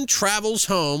woman travels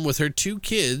home with her 2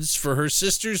 kids for her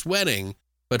sister's wedding,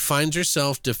 but finds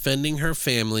herself defending her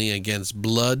family against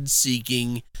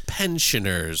blood-seeking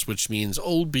pensioners, which means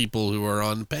old people who are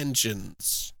on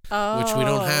pensions, which we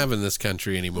don't have in this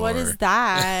country anymore. What is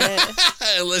that?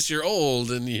 Unless you're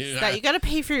old and you got to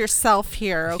pay for yourself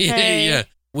here, okay? Yeah.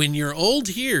 When you're old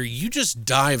here, you just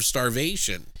die of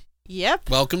starvation. Yep.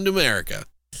 Welcome to America.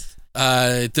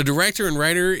 The director and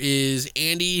writer is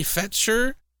Andy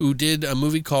Fetcher, who did a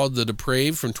movie called The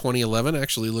Depraved from 2011.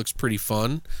 Actually looks pretty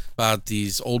fun, about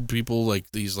these old people, like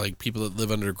these like people that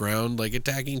live underground, like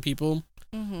attacking people.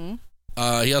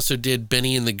 Mm-hmm. He also did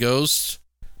Benny and the Ghost,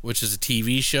 which is a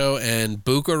TV show, and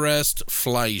Bucharest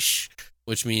Fleisch,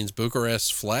 which means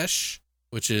Bucharest Flesh,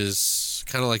 which is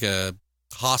kind of like a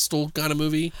Hostel kind of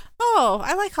movie. Oh,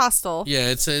 I like Hostel.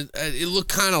 Yeah, it looked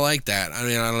kind of like that. I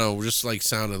mean, I don't know, just like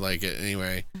sounded like it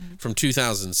anyway. From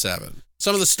 2007.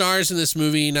 Some of the stars in this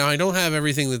movie. Now, I don't have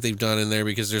everything that they've done in there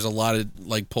because there's a lot of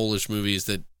like Polish movies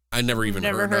that I never even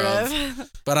heard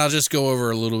of. But I'll just go over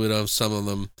a little bit of some of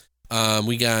them.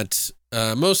 We got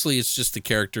mostly it's just the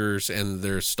characters and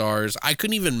their stars. I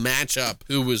couldn't even match up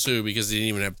who was who because they didn't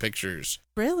even have pictures.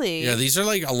 Really? Yeah, these are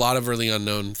like a lot of really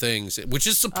unknown things, which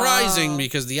is surprising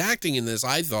because the acting in this,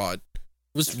 I thought,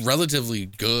 was relatively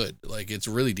good. Like, it's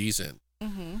really decent.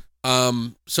 Mm-hmm.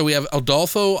 So we have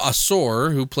Adolfo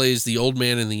Asor, who plays the old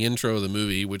man in the intro of the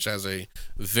movie, which has a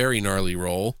very gnarly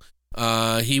role.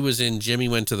 He was in Jimmy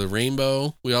Went to the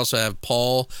Rainbow. We also have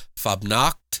Paul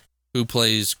Fabnacht, who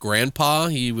plays Grandpa.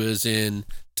 He was in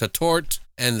Tatort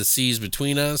and The Seas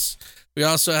Between Us. We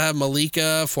also have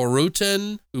Malika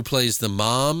Foruten, who plays the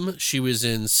mom. She was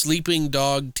in Sleeping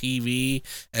Dog TV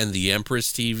and The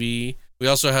Empress TV. We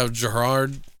also have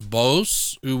Gerard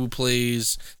Bose, who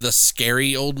plays the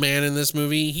scary old man in this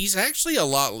movie. He's actually a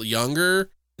lot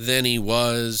younger than he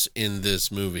was in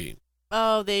this movie.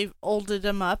 Oh, they've olded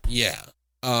him up? Yeah.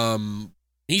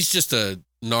 He's just a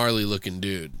gnarly looking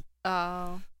dude.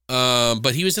 Oh.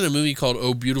 But he was in a movie called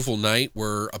Oh Beautiful Night,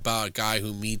 where about a guy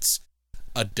who meets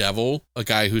a devil, a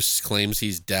guy who claims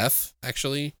he's death,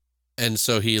 actually. And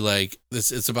so he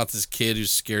it's about this kid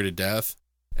who's scared of death,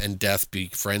 and death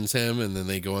befriends him, and then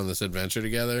they go on this adventure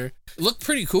together. It looked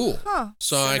pretty cool. Huh.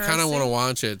 So I kind of want to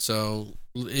watch it. So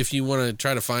if you want to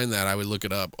try to find that, I would look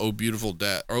it up. Oh Beautiful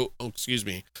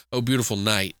Oh Beautiful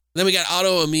Night. Then we got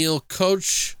Otto Emil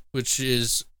Koch, which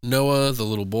is Noah, the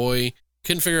little boy.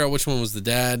 Couldn't figure out which one was the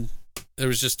dad. There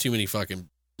was just too many fucking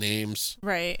names.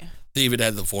 Right. They even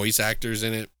had the voice actors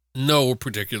in it. No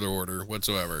particular order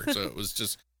whatsoever. So it was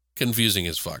just confusing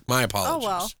as fuck. My apologies. Oh,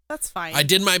 well, that's fine. I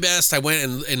did my best. I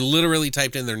went and literally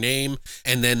typed in their name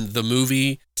and then the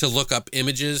movie to look up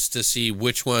images to see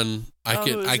which one I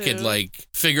could like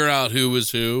figure out who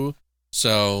was who.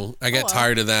 So I got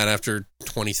tired of that after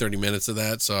 20, 30 minutes of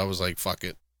that. So I was like, fuck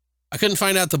it. I couldn't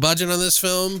find out the budget on this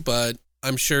film, but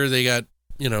I'm sure they got,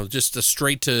 just a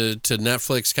straight to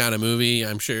Netflix kind of movie.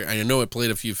 I know it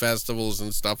played a few festivals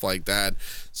and stuff like that.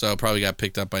 So it probably got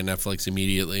picked up by Netflix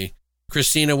immediately.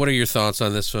 Christina, what are your thoughts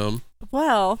on this film?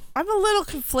 Well, I'm a little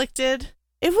conflicted.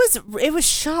 It was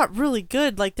shot really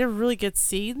good. Like, there were really good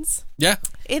scenes. Yeah.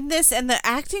 In this, and the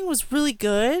acting was really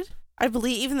good. I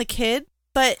believe even the kid.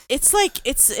 But it's like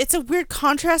it's a weird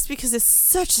contrast because it's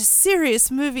such a serious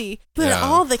movie, but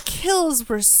all the kills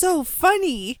were so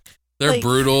funny. They're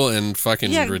brutal and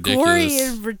fucking ridiculous. Gory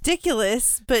and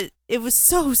ridiculous, but it was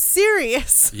so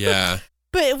serious. Yeah.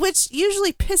 But which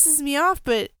usually pisses me off,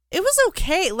 but it was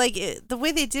okay. Like, the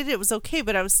way they did it was okay,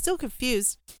 but I was still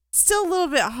confused. Still a little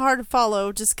bit hard to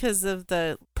follow just because of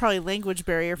the probably language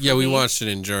barrier for me. We watched it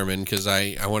in German because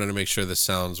I wanted to make sure the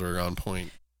sounds were on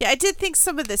point. Yeah, I did think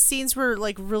some of the scenes were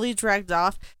like really dragged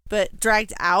out, but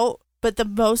the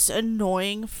most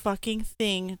annoying fucking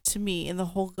thing to me in the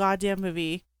whole goddamn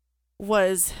movie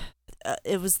was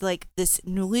it was like this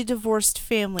newly divorced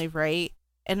family, right?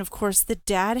 And of course the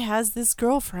dad has this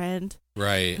girlfriend,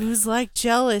 right, who's like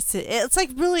jealous. It's like,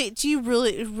 really, do you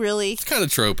really it's kind of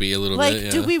tropey a little bit, yeah.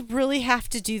 Do we really have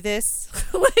to do this?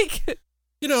 Like,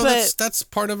 that's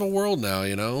part of a world now,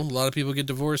 a lot of people get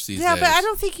divorced these days. Yeah, but I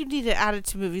don't think you need to add it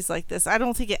to movies like this. I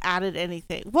don't think it added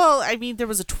anything. Well, I mean, there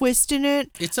was a twist in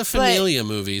it. It's a familia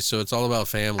movie, so it's all about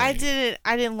family. I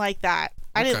didn't like that.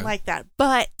 I didn't like that.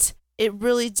 But it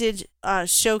really did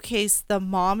showcase the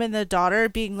mom and the daughter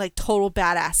being like total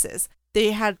badasses.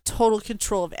 They had total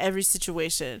control of every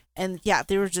situation. And yeah,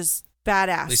 they were just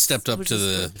badass. They stepped up to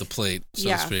the plate, so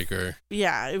to speak.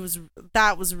 Yeah,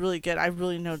 that was really good. I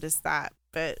really noticed that.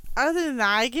 But other than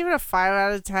that, I gave it a 5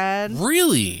 out of 10.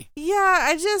 Really? Yeah,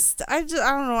 I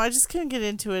don't know. I just couldn't get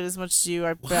into it as much as you,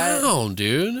 I bet. Wow,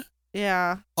 dude.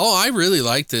 Yeah. Oh, I really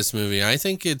like this movie. I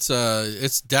think it's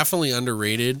definitely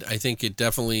underrated. I think it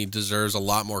definitely deserves a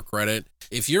lot more credit.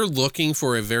 If you're looking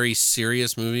for a very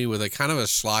serious movie with a kind of a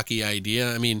schlocky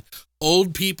idea, I mean,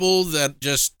 old people that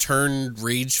just turn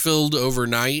rage-filled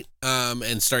overnight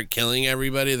and start killing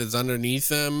everybody that's underneath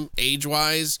them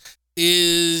age-wise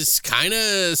is kind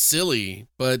of silly.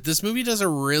 But this movie does a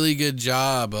really good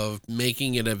job of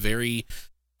making it a very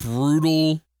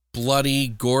brutal, bloody,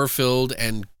 gore-filled,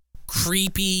 and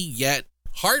creepy yet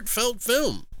heartfelt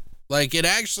film. Like, it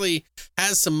actually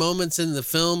has some moments in the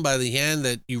film by the end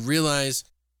that you realize,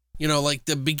 you know, like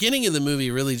the beginning of the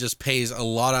movie really just pays a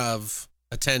lot of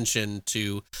attention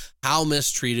to how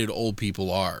mistreated old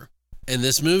people are. And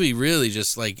this movie really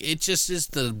just like, it just is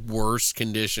the worst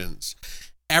conditions.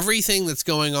 Everything that's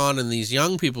going on in these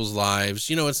young people's lives,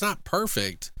 you know, it's not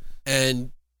perfect,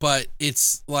 but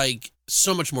it's like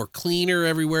so much more cleaner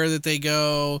everywhere that they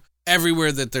go,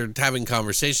 everywhere that they're having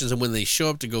conversations. And when they show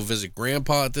up to go visit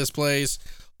grandpa at this place,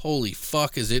 holy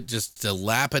fuck, is it just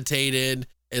dilapidated?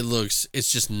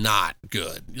 It's just not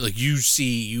good. Like you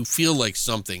feel like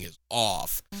something is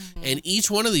off. Mm-hmm. And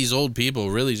each one of these old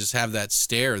people really just have that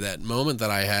stare, that moment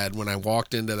that I had when I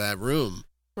walked into that room,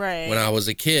 right, when I was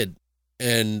a kid.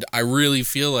 And I really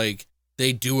feel like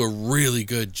they do a really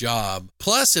good job.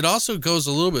 Plus, it also goes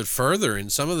a little bit further,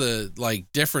 and some of the like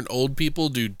different old people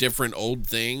do different old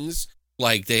things.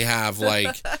 Like they have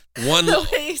like one. The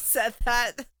way you said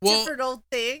that, different old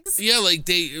things. Yeah, like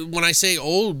when I say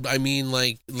old, I mean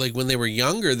like when they were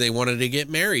younger, they wanted to get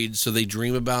married, so they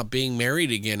dream about being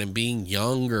married again and being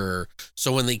younger.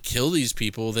 So when they kill these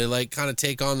people, they like kind of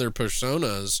take on their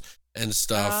personas and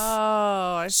stuff.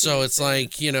 Oh, I see. So it's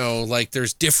like, you know, like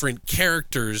there's different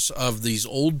characters of these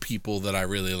old people that I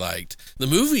really liked. The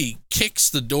movie kicks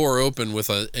the door open with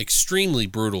an extremely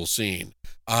brutal scene.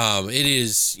 It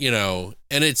is, you know,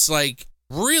 and it's like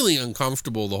really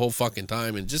uncomfortable the whole fucking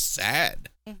time and just sad.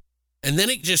 And then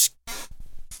it just,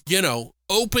 you know,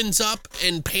 opens up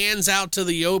and pans out to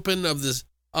the open of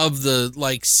the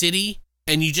like city.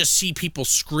 And you just see people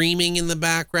screaming in the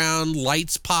background,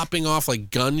 lights popping off like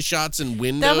gunshots and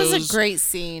windows. That was a great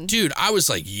scene. Dude, I was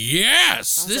like,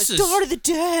 yes, this is Dawn of the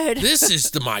Dead. This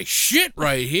is my shit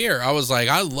right here. I was like,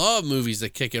 I love movies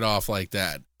that kick it off like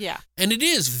that. Yeah. And it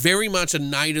is very much a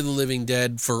Night of the Living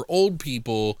Dead for old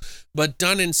people, but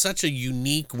done in such a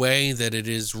unique way that it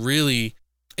is really,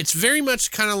 it's very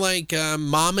much kind of like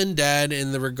Mom and Dad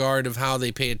in the regard of how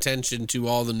they pay attention to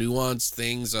all the nuanced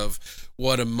things of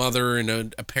what a mother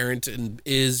and a parent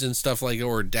is and stuff like that,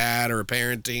 or a dad or a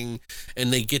parenting.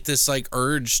 And they get this like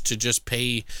urge to just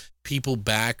pay people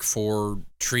back for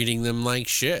treating them like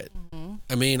shit. Mm-hmm.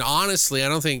 I mean, honestly, I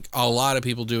don't think a lot of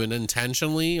people do it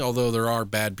intentionally, although there are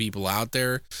bad people out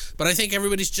there. But I think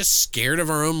everybody's just scared of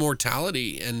our own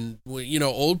mortality. And, you know,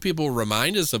 old people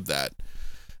remind us of that.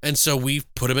 And so we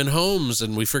put them in homes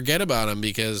and we forget about them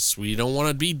because we don't want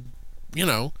to be, you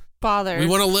know, bothered. We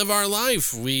want to live our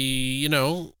life. You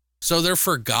know, so they're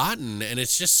forgotten, and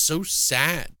it's just so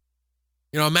sad.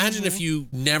 You know, imagine if you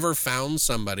never found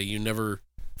somebody, you never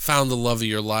found the love of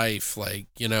your life, like,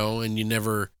 you know, and you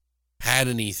never had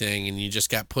anything, and you just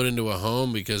got put into a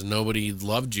home because nobody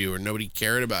loved you or nobody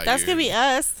cared about you. That's going to be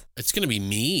us. It's going to be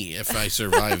me if I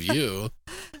survive you.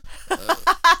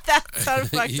 That sounds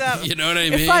fucked up. You know what I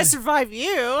mean? If I survive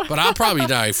you. But I'll probably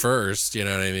die first, you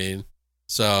know what I mean?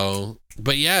 So,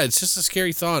 but yeah, it's just a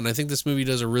scary thought. And I think this movie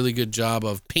does a really good job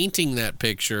of painting that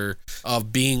picture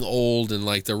of being old and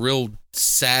like the real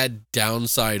sad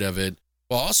downside of it,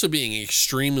 while also being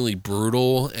extremely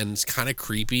brutal and kind of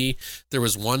creepy. There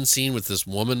was one scene with this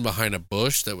woman behind a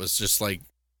bush that was just like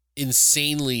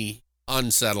insanely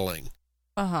unsettling.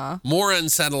 Uh-huh. More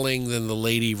unsettling than the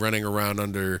lady running around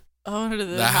under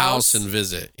the house and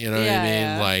visit. You know what I mean?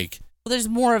 Yeah. Like, well, there's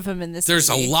more of them in this There's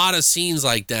movie. a lot of scenes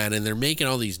like that, and they're making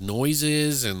all these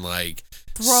noises and like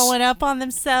throwing up on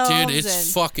themselves. Dude,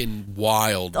 it's fucking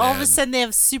wild, man. All of a sudden, they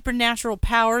have supernatural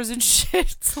powers and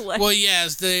shit. Like, well,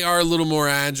 yes, they are a little more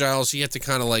agile, so you have to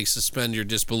kind of like suspend your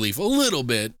disbelief a little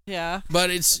bit. Yeah. But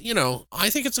it's, you know,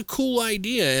 I think it's a cool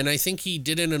idea, and I think he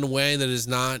did it in a way that is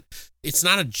not, it's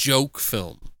not a joke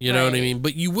film. You know what I mean?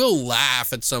 But you will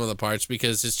laugh at some of the parts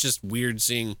because it's just weird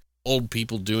seeing old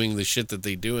people doing the shit that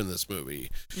they do in this movie.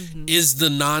 Mm-hmm. Is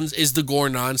the gore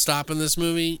nonstop in this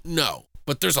movie? No,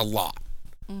 but there's a lot.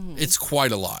 Mm-hmm. It's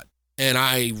quite a lot. And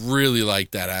I really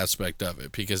like that aspect of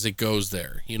it because it goes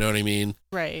there. You know what I mean?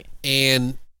 Right.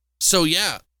 And so,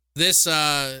 yeah, this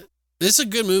is a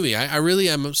good movie. I really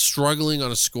am struggling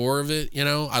on a score of it. You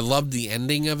know, I love the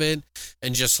ending of it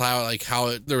and just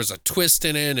how there was a twist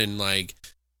in it. And like,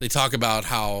 they talk about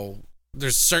how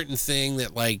there's a certain thing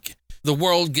that like the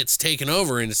world gets taken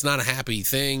over and it's not a happy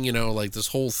thing, like this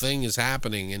whole thing is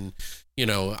happening. And,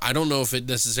 I don't know if it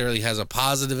necessarily has a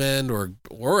positive end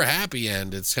or a happy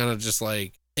end. It's kind of just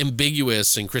like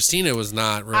ambiguous, and Christina was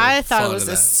not really I thought fond it was of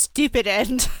a that. stupid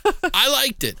end. I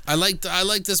liked it. I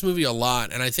liked this movie a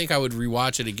lot, and I think I would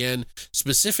rewatch it again,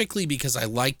 specifically because I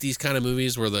like these kind of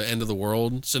movies where the end of the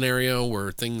world scenario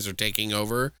where things are taking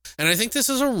over. And I think this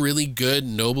is a really good,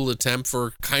 noble attempt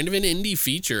for kind of an indie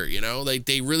feature, Like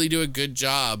they really do a good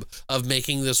job of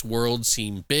making this world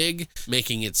seem big,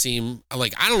 making it seem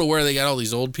like, I don't know where they got all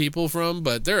these old people from,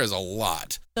 but there is a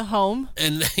lot. The home.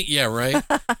 And yeah, right.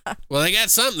 Well, they got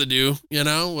something to do,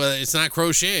 Well, it's not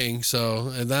crocheting,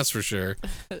 and that's for sure.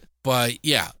 But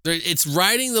yeah, it's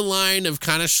riding the line of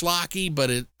kind of schlocky, but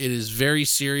it is very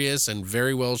serious and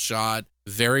very well shot,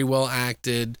 very well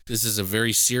acted. This is a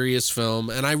very serious film,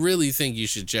 and I really think you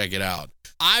should check it out.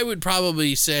 I would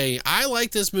probably say I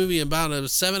like this movie about a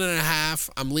 7.5.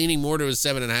 I'm leaning more to a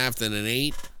 7.5 than an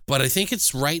 8, but I think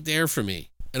it's right there for me.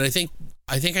 And I think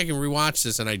I can rewatch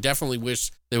this, and I definitely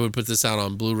wish they would put this out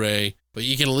on Blu-ray, but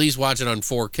you can at least watch it on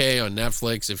 4K on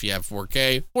Netflix if you have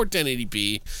 4K or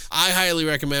 1080p. I highly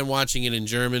recommend watching it in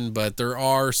German, but there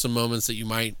are some moments that you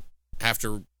might have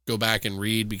to go back and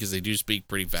read because they do speak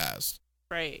pretty fast.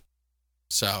 Right.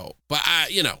 So, but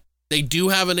they do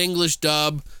have an English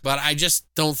dub, but I just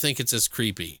don't think it's as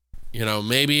creepy.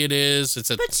 Maybe it is. But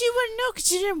you wouldn't know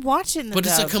because you didn't watch it in the But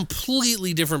dub. it's a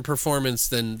completely different performance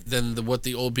than what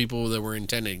the old people that were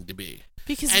intending to be.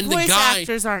 Because and voice the guy,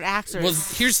 actors aren't actors. Well,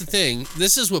 here's the thing.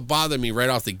 This is what bothered me right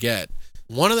off the get.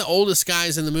 One of the oldest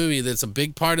guys in the movie that's a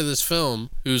big part of this film,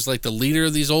 who's like the leader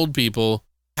of these old people,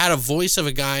 had a voice of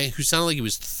a guy who sounded like he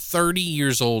was 30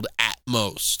 years old at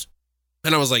most.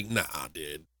 And I was like, nah,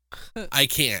 dude. I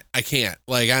can't.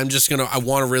 Like, I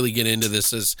want to really get into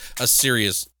this as a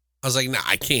serious... I was like, nah,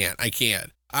 I can't.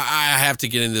 I have to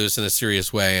get into this in a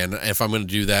serious way, and if I'm going to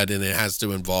do that, then it has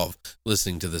to involve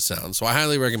listening to the sound. So I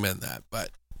highly recommend that, but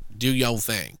do your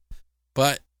thing.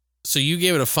 But, so you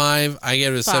gave it a 5, I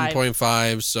gave it a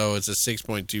 7.5, so it's a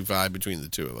 6.25 between the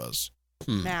two of us.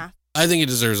 Math. I think it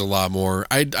deserves a lot more.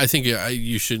 I think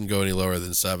you shouldn't go any lower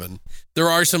than 7. There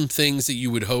are some things that you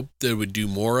would hope they would do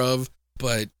more of,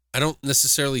 but I don't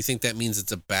necessarily think that means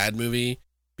it's a bad movie,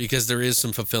 because there is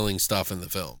some fulfilling stuff in the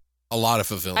film. A lot of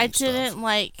fulfilling stuff. I didn't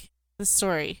like the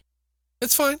story.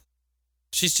 It's fine.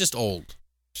 She's just old.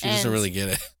 She doesn't really get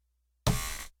it.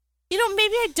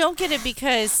 Maybe I don't get it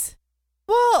because,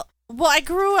 well, I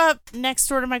grew up next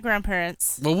door to my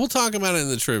grandparents. Well, we'll talk about it in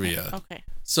the trivia. Okay.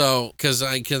 So, because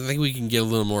I think we can get a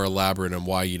little more elaborate on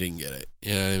why you didn't get it.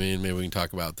 You know what I mean? Maybe we can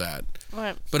talk about that.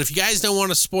 What? But if you guys don't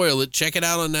want to spoil it, check it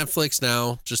out on Netflix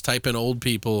now. Just type in old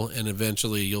people, and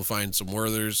eventually you'll find some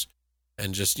Werthers.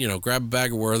 And just, grab a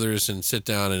bag of Werthers and sit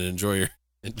down and enjoy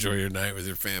your night with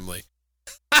your family.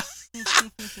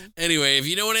 Anyway, if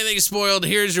you don't want anything spoiled,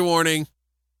 here's your warning.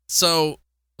 So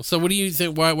what do you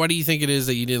think? Why do you think it is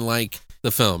that you didn't like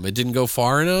the film? It didn't go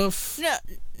far enough?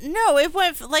 No, it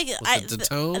went like the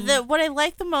tone? What I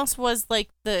liked the most was like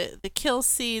the kill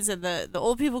scenes and the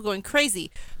old people going crazy.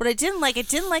 What I didn't like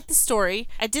the story.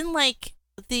 I didn't like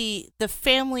the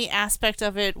family aspect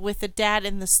of it with the dad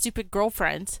and the stupid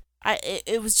girlfriend.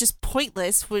 It was just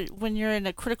pointless when you're in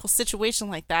a critical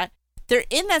situation like that. They're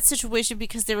in that situation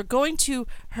because they were going to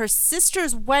her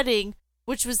sister's wedding,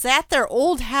 which was at their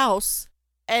old house,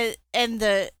 and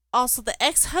also the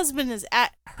ex-husband is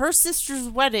at her sister's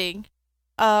wedding,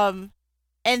 and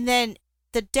then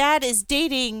the dad is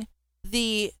dating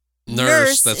the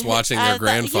nurse that's watching their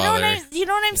grandfather. You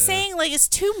know what I'm saying? Like, it's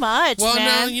too much. Well,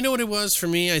 man. no, you know what it was for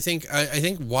me? I think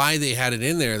why they had it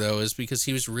in there, though, is because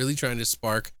he was really trying to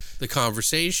spark the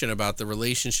conversation about the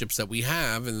relationships that we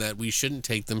have and that we shouldn't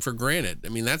take them for granted. I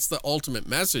mean, that's the ultimate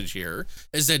message here,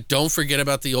 is that don't forget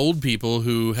about the old people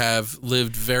who have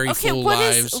lived very full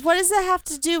lives. What does that have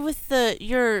to do with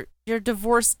your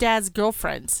divorced dad's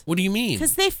girlfriend? What do you mean?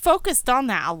 Because they focused on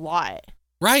that a lot.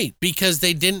 Right, because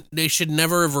they should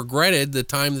never have regretted the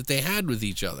time that they had with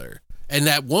each other. And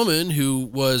that woman who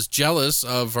was jealous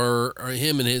of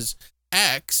him and his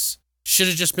ex should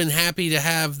have just been happy to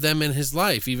have them in his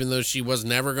life, even though she was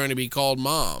never going to be called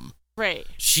mom. Right.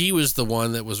 She was the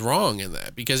one that was wrong in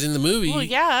that, because in the movie,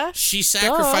 she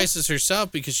sacrifices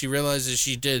herself because she realizes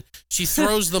she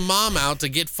throws the mom out to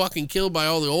get fucking killed by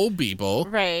all the old people.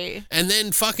 Right. And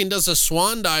then fucking does a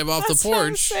swan dive off the porch. What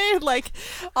I'm saying. Like,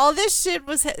 all this shit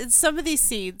was in some of these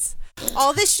scenes.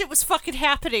 All this shit was fucking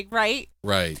happening, right?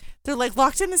 Right. They're like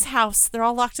locked in this house. They're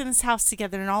all locked in this house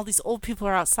together, and all these old people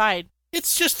are outside.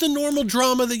 It's just the normal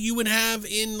drama that you would have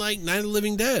in like Night of the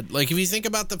Living Dead. Like if you think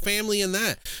about the family in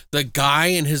that, the guy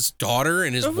and his daughter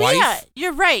and his wife. Yeah,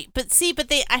 you're right. But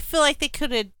I feel like they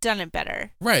could have done it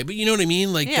better. Right, but you know what I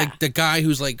mean? Like the guy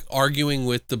who's like arguing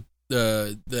with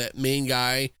the main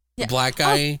guy, the black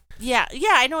guy. Oh, yeah,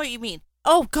 I know what you mean.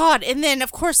 Oh God! And then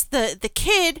of course the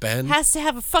kid Ben has to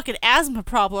have a fucking asthma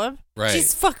problem. Right.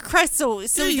 Jesus fucking Christ! So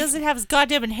he doesn't have his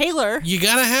goddamn inhaler. You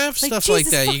gotta have stuff like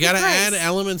that. You gotta Christ. add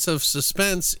elements of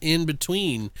suspense in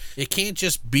between. It can't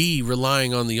just be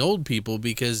relying on the old people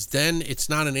because then it's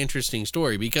not an interesting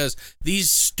story. Because these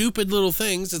stupid little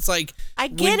things, it's like I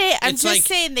get it. I'm just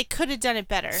saying they could have done it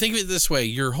better. Think of it this way: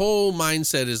 your whole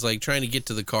mindset is like trying to get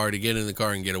to the car to get in the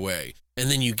car and get away. And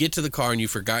then you get to the car and you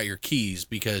forgot your keys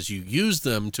because you used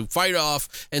them to fight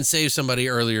off and save somebody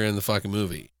earlier in the fucking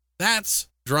movie. That's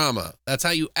drama. That's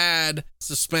how you add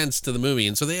suspense to the movie.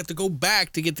 And so they have to go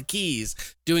back to get the keys,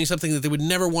 doing something that they would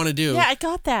never want to do. Yeah, I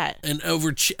got that. And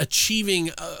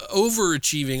overachieving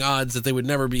odds that they would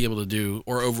never be able to do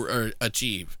or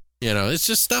overachieve. You know, it's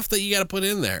just stuff that you got to put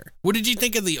in there. What did you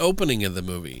think of the opening of the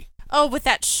movie? Oh, with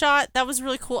that shot, that was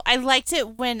really cool. I liked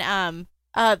it when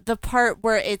the part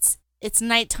where it's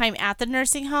nighttime at the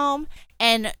nursing home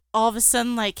and all of a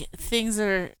sudden like things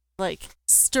are like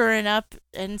stirring up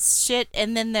and shit,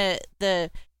 and then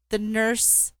the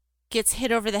nurse gets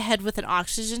hit over the head with an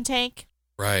oxygen tank.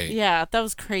 Right. Yeah, that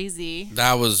was crazy.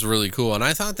 That was really cool. And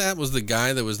I thought that was the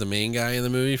guy that was the main guy in the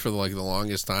movie for like the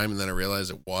longest time, and then I realized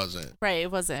it wasn't. Right,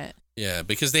 it wasn't. Yeah,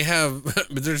 because they have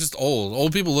but they're just old.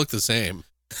 Old people look the same.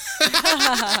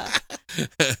 I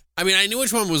mean, I knew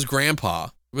which one was Grandpa,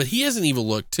 but he has an evil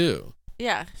look too.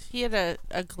 Yeah, he had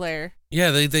a glare.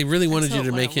 Yeah, they really wanted Until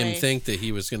you to it make went him away. think that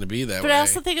he was going to be that way. But I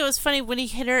also think it was funny when he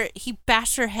hit her, he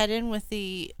bashed her head in with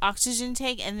the oxygen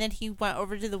tank, and then he went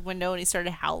over to the window and he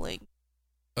started howling.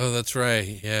 Oh, that's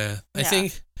right. Yeah. I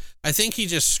think he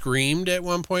just screamed at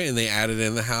one point and they added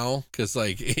in the howl because,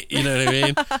 like, you know what I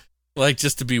mean? Like,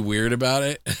 just to be weird about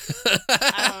it.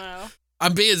 I don't know.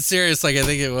 I'm being serious, like I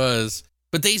think it was.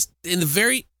 But they in the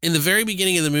very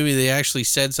beginning of the movie, they actually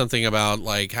said something about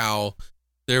like how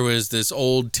there was this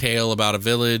old tale about a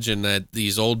village and that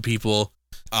these old people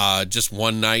just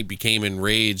one night became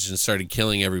enraged and started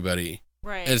killing everybody.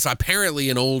 Right. And it's apparently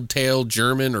an old tale,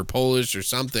 German or Polish or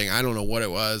something. I don't know what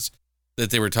it was that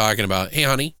they were talking about. Hey,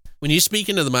 honey, when you speak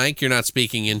into the mic, you're not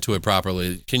speaking into it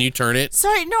properly. Can you turn it?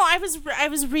 Sorry, no, I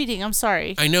was reading. I'm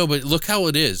sorry. I know, but look how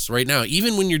it is right now.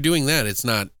 Even when you're doing that, it's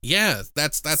not. Yeah,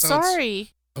 that's how it's.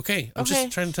 Sorry. Okay, I'm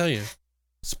just trying to tell you.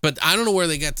 But I don't know where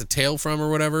they got the tale from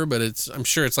or whatever, but I'm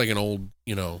sure it's like an old,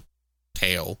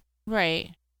 tale.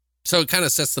 Right. So it kind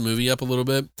of sets the movie up a little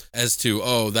bit as to,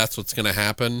 oh, that's what's going to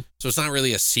happen. So it's not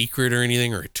really a secret or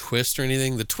anything or a twist or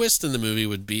anything. The twist in the movie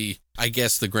would be, I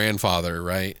guess, the grandfather,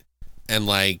 right? And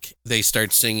like they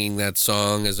start singing that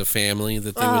song as a family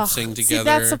that they would sing together. See,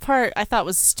 that's the part I thought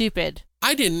was stupid.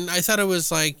 I didn't. I thought it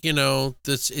was like,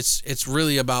 it's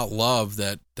really about love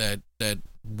that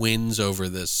wins over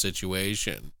this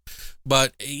situation.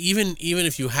 But even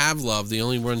if you have love, the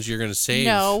only ones you're going to save.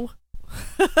 No.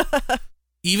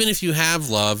 Even if you have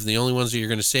love, the only ones that you're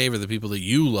going to save are the people that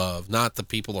you love, not the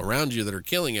people around you that are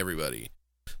killing everybody.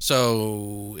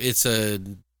 So it's a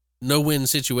no-win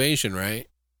situation, right?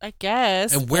 I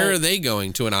guess. And where are they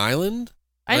going? To an island?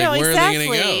 I know, where exactly. are they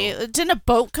going to go? Didn't a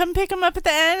boat come pick them up at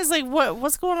the end? It's like,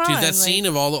 what's going on? Dude, that scene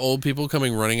of all the old people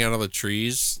coming running out of the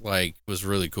trees, was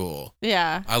really cool.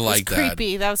 Yeah. I like that.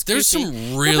 Creepy. That was There's creepy.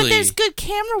 some really... but there's good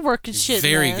camera work and shit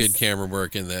Very in this. good camera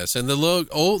work in this. And the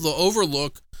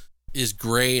overlook is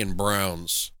gray and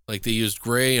browns. Like they used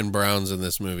gray and browns in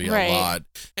this movie a lot.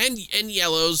 And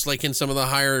yellows, like in some of the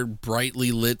higher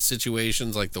brightly lit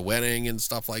situations like the wedding and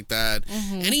stuff like that.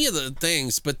 Mm-hmm. Any of the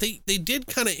things, but they did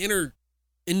kind of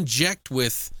inject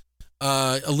with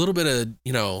a little bit of,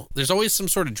 there's always some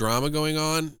sort of drama going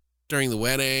on during the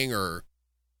wedding or,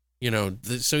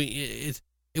 so it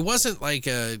wasn't like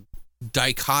a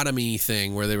dichotomy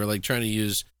thing where they were like trying to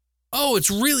use, oh,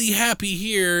 it's really happy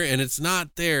here and it's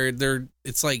not there.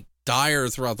 It's like dire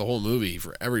throughout the whole movie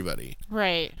for everybody.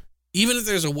 Right. Even if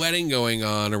there's a wedding going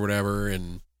on or whatever.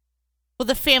 And well,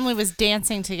 the family was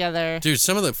dancing together. dude,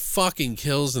 some of the fucking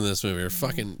kills in this movie are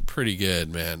fucking pretty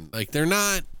good, man. Like they're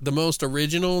not the most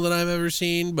original that I've ever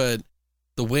seen, but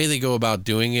the way they go about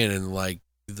doing it and like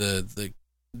the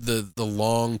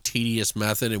long tedious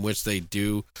method in which they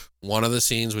do one of the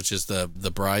scenes, which is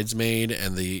the bridesmaid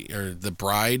and the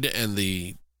bride and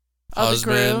the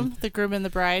husband. The groom and the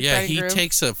bride. Yeah, bride he and groom.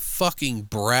 takes a fucking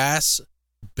brass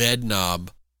bed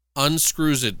knob,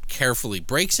 unscrews it carefully,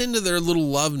 breaks into their little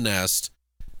love nest,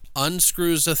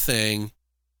 unscrews a thing,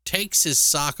 takes his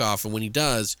sock off, and when he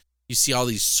does, you see all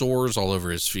these sores all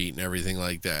over his feet and everything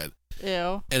like that.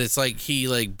 Ew. And it's like he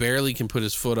like barely can put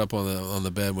his foot up on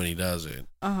the bed when he does it.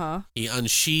 He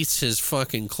unsheaths his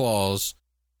fucking claws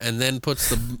and then puts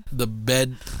the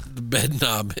bed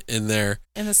knob in there.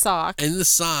 In the sock.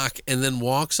 And then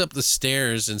walks up the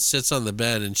stairs and sits on the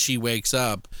bed, and she wakes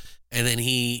up, and then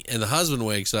the husband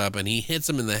wakes up, and he hits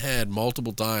him in the head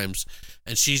multiple times,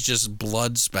 and she's just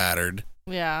blood spattered.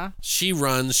 Yeah. She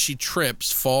runs, she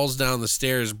trips, falls down the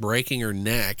stairs, breaking her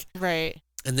neck. Right.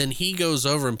 And then he goes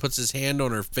over and puts his hand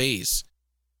on her face,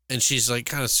 and she's like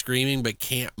kind of screaming but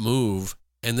can't move.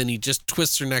 And then he just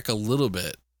twists her neck a little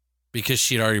bit because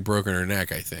she'd already broken her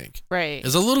neck, I think. Right.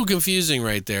 It's a little confusing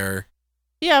right there.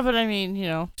 Yeah, but I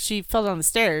mean, she fell down the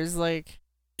stairs, like.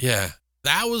 Yeah.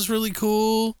 That was really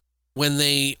cool. When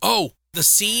the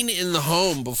scene in the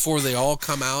home before they all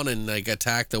come out and like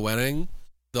attack the wedding,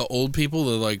 the old people,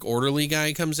 the like orderly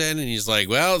guy comes in and he's like,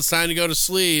 well, it's time to go to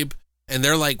sleep. And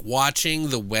they're like watching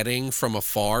the wedding from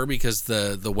afar because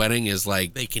the wedding is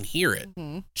like, they can hear it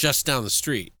just down the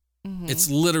street. It's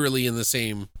literally in the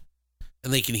same,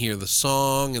 and they can hear the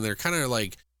song, and they're kind of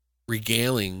like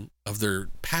regaling of their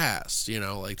past,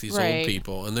 like these old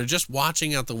people. And they're just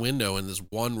watching out the window in this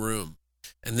one room.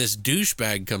 And this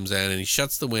douchebag comes in and he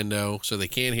shuts the window so they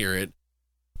can't hear it.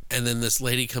 And then this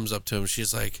lady comes up to him.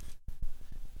 She's like,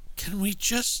 can we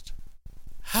just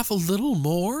have a little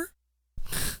more?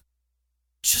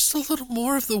 Just a little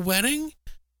more of the wedding?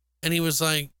 And he was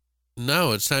like,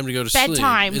 no, it's time to go to sleep.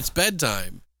 Bedtime. It's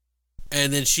bedtime.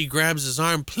 And then she grabs his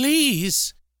arm,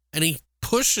 please. And he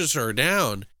pushes her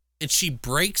down, and she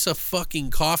breaks a fucking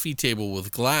coffee table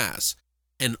with glass.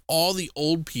 And all the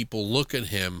old people look at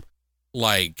him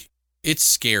like, it's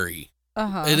scary.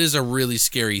 It is a really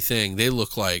scary thing. They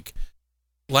look like,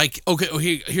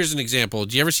 okay, here's an example.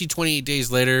 Do you ever see 28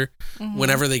 Days Later,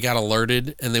 whenever they got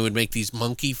alerted and they would make these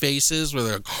monkey faces where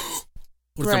they're like,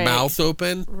 with their mouth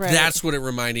open? Right. That's what it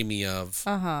reminded me of.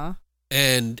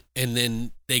 And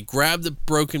then they grab the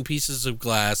broken pieces of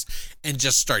glass and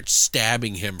just start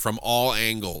stabbing him from all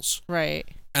angles. Right.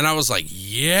 And I was like,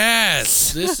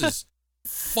 yes, this is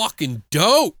fucking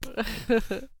dope.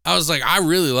 I was like, I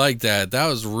really like that. That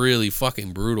was really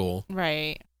fucking brutal.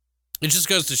 Right. It just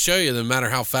goes to show you, no matter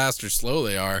how fast or slow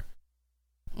they are,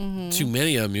 too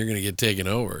many of them, you're going to get taken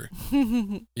over.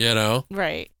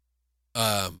 Right.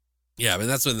 Yeah, but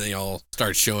that's when they all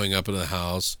start showing up in the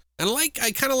house. And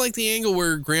I kind of like the angle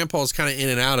where Grandpa's kind of in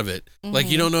and out of it.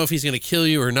 Like, you don't know if he's going to kill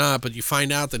you or not, but you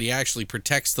find out that he actually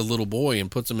protects the little boy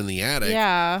and puts him in the attic.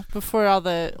 Yeah, before all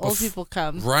the old people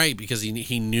come. Right, because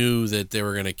he knew that they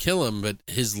were going to kill him, but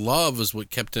his love was what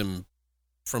kept him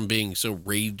from being so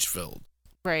rage-filled.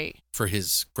 Right. For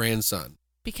his grandson.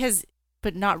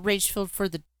 But not rage-filled for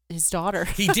his daughter.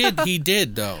 He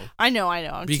did though. I know.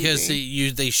 I'm because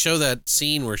they show that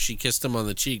scene where she kissed him on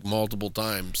the cheek multiple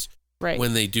times. Right.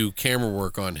 When they do camera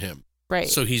work on him. Right.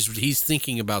 So he's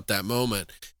thinking about that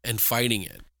moment and fighting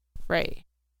it. Right.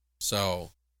 So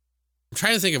I'm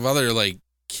trying to think of other like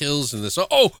kills in this.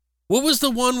 Oh, what was the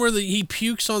one where he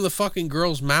pukes on the fucking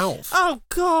girl's mouth? Oh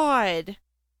God.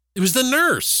 It was the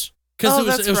nurse.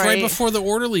 Because it was right before the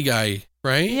orderly guy,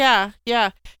 right? Yeah.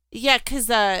 Because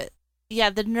the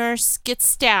nurse gets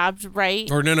stabbed,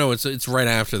 right? Or no, it's right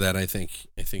after that. I think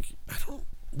I don't.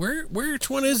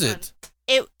 Which one is it?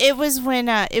 It was when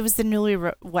it was the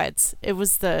newlyweds. It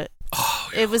was the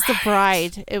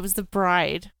bride. It was the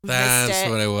bride. That's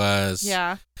what it was.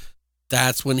 Yeah.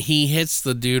 That's when he hits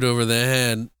the dude over the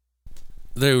head.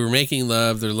 They were making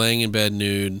love. They're laying in bed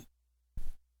nude,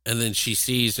 and then she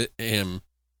sees him.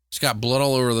 She's got blood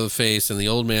all over the face, and the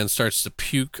old man starts to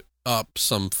puke up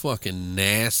some fucking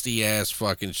nasty ass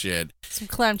fucking shit. Some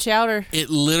clam chowder. It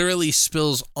literally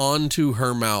spills onto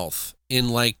her mouth in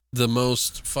like the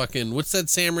most fucking, what's that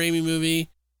Sam Raimi movie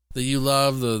that you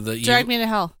love? The Drag Me to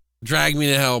Hell. Drag Me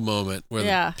to Hell moment where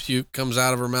the puke comes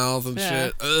out of her mouth and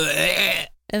shit. Ugh.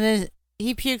 And then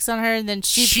he pukes on her, and then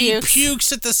she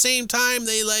pukes at the same time.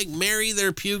 They like marry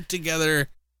their puke together,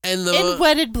 and in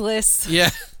wedded bliss.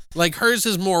 Yeah. Like hers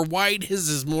is more white, his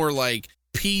is more like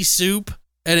pea soup,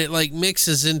 and it like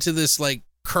mixes into this like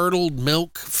curdled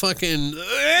milk fucking.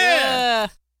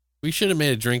 We should have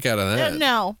made a drink out of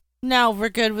that. No, we're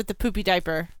good with the poopy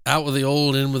diaper. Out with the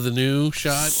old, in with the new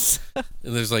shot. And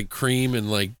there's like cream and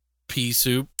like pea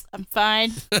soup. I'm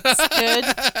fine. It's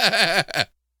good.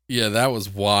 Yeah, that was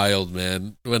wild,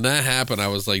 man. When that happened, I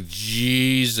was like,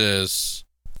 Jesus.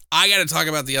 I got to talk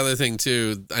about the other thing,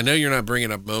 too. I know you're not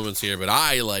bringing up moments here, but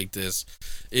I like this,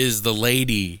 is the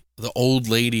lady the old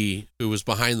lady who was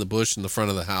behind the bush in the front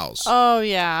of the house. Oh,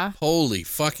 yeah. Holy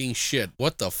fucking shit.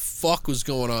 What the fuck was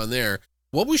going on there?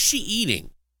 What was she eating?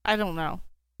 I don't know.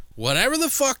 Whatever the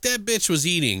fuck that bitch was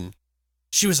eating,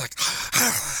 she was like,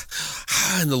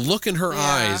 and the look in her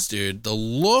eyes, dude. The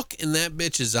look in that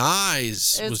bitch's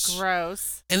eyes was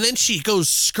gross. And then she goes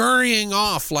scurrying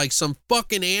off like some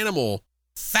fucking animal,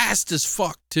 fast as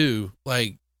fuck, too.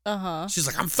 Like, she's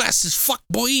like, I'm fast as fuck,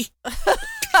 boy.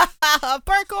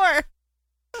 Parkour.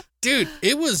 Dude,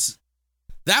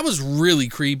 that was really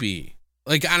creepy.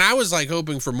 Like, and I was like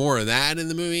hoping for more of that in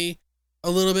the movie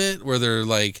a little bit, where they're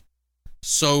like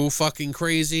so fucking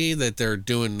crazy that they're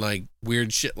doing like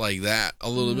weird shit like that a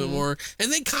little bit more.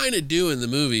 And they kind of do in the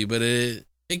movie, but it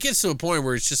gets to a point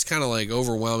where it's just kind of like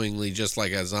overwhelmingly just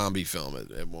like a zombie film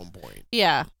at one point.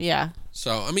 Yeah, yeah.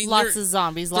 So, I mean, lots of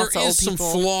zombies, lots of old people. There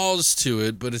is some flaws to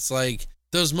it, but it's like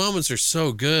those moments are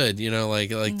so good, you know, like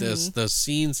those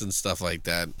scenes and stuff like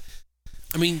that.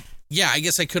 I mean, yeah, I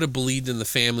guess I could have believed in the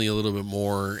family a little bit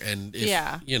more, and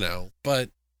you know, but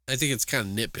I think it's kind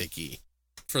of nitpicky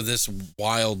for this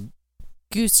wild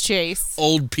goose chase,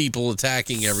 old people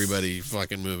attacking everybody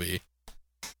fucking movie.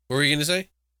 What were you gonna say?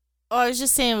 Oh, I was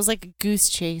just saying it was like a goose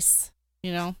chase,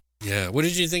 you know? Yeah. What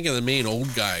did you think of the main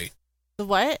old guy? The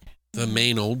what? The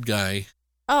main old guy.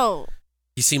 Oh.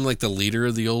 He seemed like the leader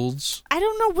of the olds. I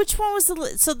don't know which one was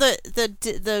so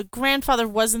the grandfather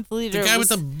wasn't the leader. The guy with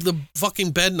the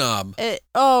fucking bed knob.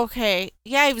 Okay.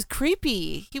 Yeah, he was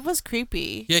creepy. He was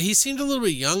creepy. Yeah, he seemed a little bit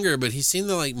younger, but he seemed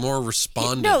to like more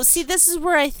respondent. No, see, this is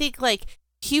where I think like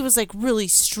he was like really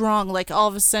strong. Like all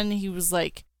of a sudden he was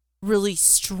like really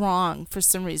strong for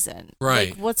some reason. Right.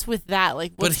 Like what's with that?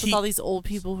 Like what's with all these old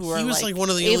people who are like one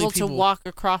of the able only people to walk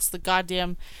across the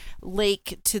goddamn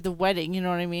lake to the wedding, you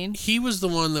know what I mean? He was the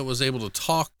one that was able to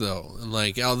talk though, and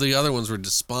like all the other ones were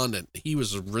despondent. He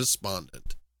was a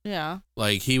respondent. Yeah.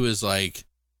 Like he was like,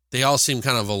 they all seemed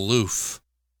kind of aloof.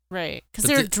 Right. Because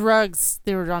they were drugs.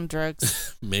 They were on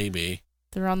drugs. Maybe.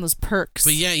 They were on those perks.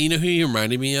 But yeah, you know who he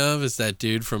reminded me of is that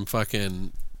dude from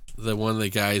fucking one of the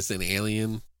guys in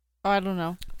Alien. Oh, I don't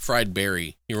know. Fried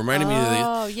Barry. He reminded me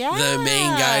of the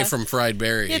main guy from Fried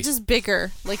Barry. Yeah, just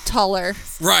bigger, like taller.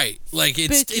 Right. Like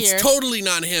it's totally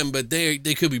not him, but they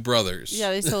could be brothers. Yeah,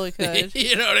 they totally could.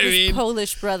 You know what I mean?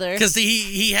 Polish brother. Because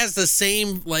he has the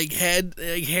same like head,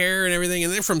 like, hair and everything,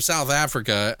 and they're from South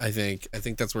Africa. I think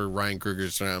that's where Ryan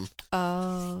Kruger's from.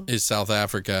 Oh. Is South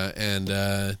Africa, and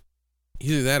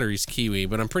either that or he's Kiwi,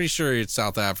 but I'm pretty sure it's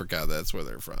South Africa. That's where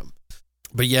they're from.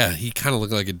 But yeah, he kind of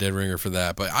looked like a dead ringer for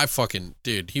that. But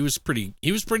dude, he was pretty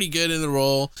good in the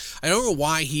role. I don't know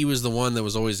why he was the one that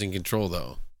was always in control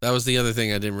though. That was the other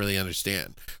thing I didn't really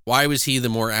understand. Why was he the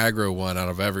more aggro one out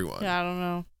of everyone? Yeah, I don't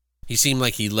know. He seemed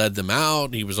like he led them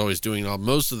out. He was always doing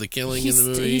most of the killing in the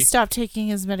movie. He stopped taking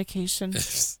his medication.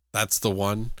 That's the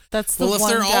one. That's the one. Well, if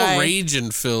they're guy. all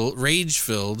rage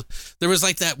filled, there was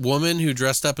like that woman who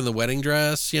dressed up in the wedding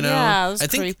dress. You know, yeah, it was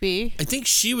creepy. I think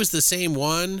she was the same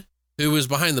one who was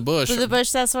behind the bush. The bush,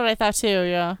 that's what I thought too,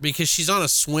 yeah. Because she's on a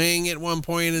swing at one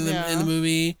point in the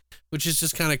movie, which is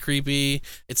just kind of creepy.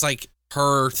 It's like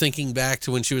her thinking back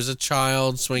to when she was a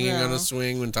child, swinging on a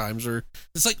swing when times were...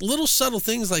 It's like little subtle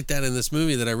things like that in this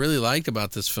movie that I really liked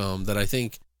about this film that I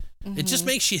think it just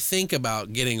makes you think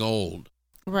about getting old.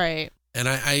 Right. And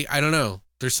I don't know.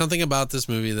 There's something about this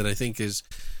movie that I think is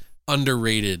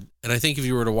underrated. And I think if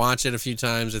you were to watch it a few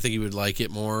times, I think you would like it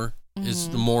more. Is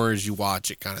the more as you watch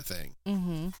it kind of thing.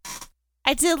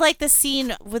 I did like the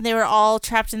scene when they were all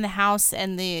trapped in the house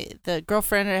and the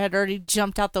girlfriend had already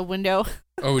jumped out the window.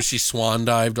 Oh, she swan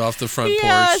dived off the front porch?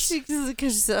 Yeah,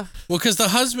 because the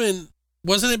husband,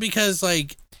 wasn't it because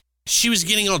like she was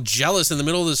getting all jealous in the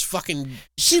middle of this fucking...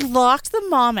 She locked the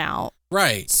mom out.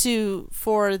 Right.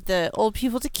 For the old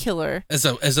people to kill her. As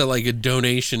a like a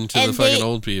donation to the fucking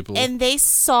old people. And they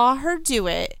saw her do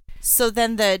it. So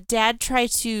then the dad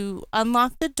tried to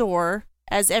unlock the door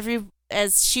as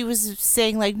she was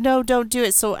saying like, no, don't do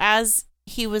it. So as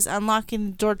he was unlocking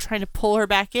the door, trying to pull her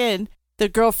back in, the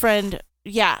girlfriend,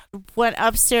 went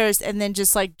upstairs and then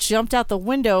just like jumped out the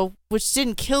window, which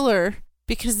didn't kill her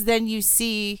because then you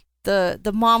see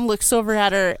the mom looks over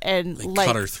at her and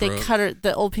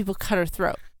the old people cut her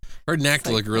throat. Her neck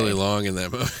looked really long in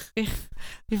that movie.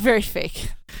 Very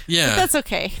fake. Yeah. But that's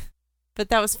okay. But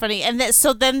that was funny. And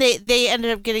so then they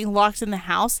ended up getting locked in the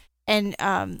house. And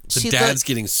he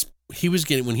was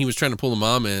getting, when he was trying to pull the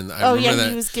mom in,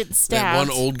 he was getting stabbed. That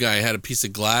one old guy had a piece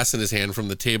of glass in his hand from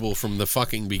the table from the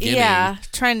fucking beginning. Yeah,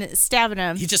 trying to stab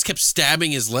him. He just kept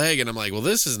stabbing his leg, and I'm like, well,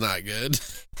 this is not good.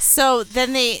 So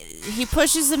then he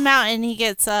pushes him out, and he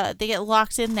gets they get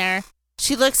locked in there.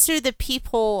 She looks through the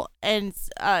peephole, and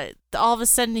all of a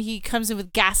sudden he comes in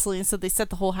with gasoline, so they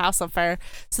set the whole house on fire.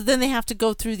 So then they have to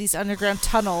go through these underground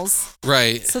tunnels.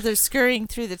 Right. So they're scurrying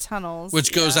through the tunnels.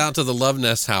 Which goes out to the Love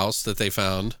Nest house that they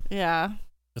found. Yeah.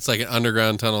 It's like an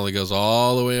underground tunnel that goes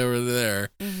all the way over there.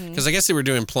 Because I guess they were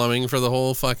doing plumbing for the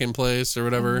whole fucking place or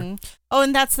whatever. Oh,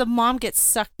 and that's the mom gets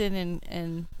sucked in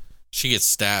and she gets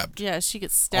stabbed. Yeah, she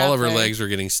gets stabbed. All of her legs were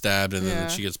getting stabbed, and then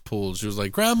she gets pulled. She was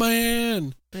like, grab my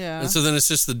hand. Yeah. And so then it's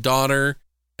just the daughter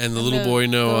and the little boy,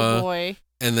 Noah.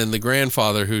 And then the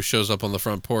grandfather who shows up on the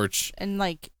front porch. And,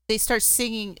 like, they start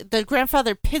singing. The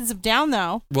grandfather pins him down,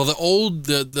 though. Well,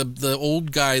 the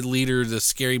old guy leader, the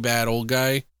scary bad old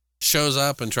guy, shows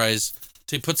up and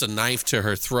puts a knife to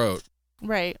her throat.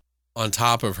 Right. On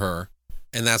top of her.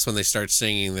 And that's when they start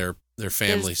singing their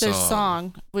family song. Their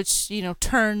song, which,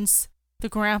 turns the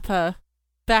grandpa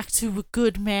back to a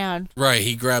good man. Right,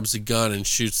 he grabs a gun and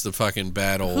shoots the fucking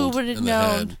bad old. Who would have in the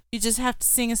known? head. You just have to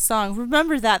sing a song.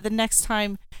 Remember that the next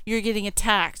time you're getting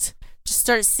attacked. Just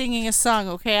start singing a song,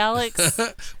 okay, Alex?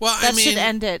 Well, that should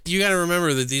end it. You got to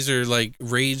remember that these are like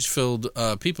rage-filled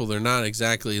people. They're not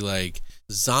exactly like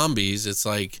zombies. It's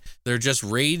like they're just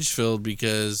rage-filled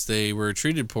because they were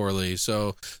treated poorly.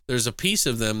 So there's a piece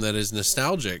of them that is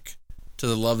nostalgic to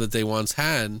the love that they once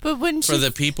had. But wouldn't for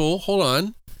the people,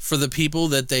 for the people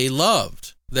that they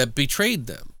loved, that betrayed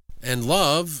them. And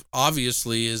love,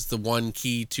 obviously, is the one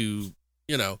key to,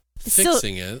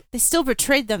 fixing it. They still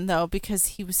betrayed them, though, because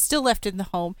he was still left in the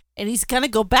home, and he's going to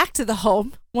go back to the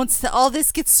home. Once all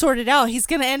this gets sorted out, he's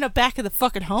going to end up back in the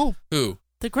fucking home. Who?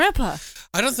 The grandpa.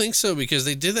 I don't think so, because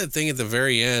they did that thing at the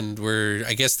very end where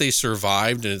I guess they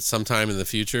survived and it's sometime in the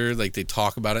future, like they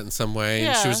talk about it in some way. Yeah.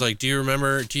 And she was like, do you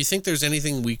think there's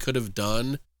anything we could have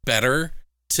done better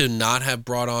to not have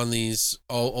brought on these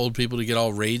old people to get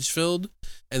all rage-filled?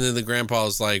 And then the grandpa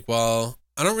was like, well,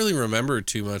 I don't really remember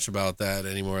too much about that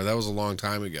anymore. That was a long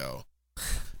time ago.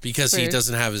 Because he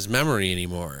doesn't have his memory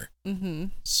anymore. Mm-hmm.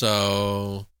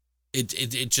 So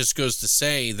it just goes to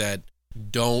say that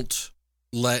don't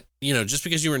let, just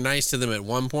because you were nice to them at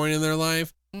one point in their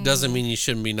life doesn't mean you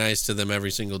shouldn't be nice to them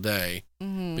every single day.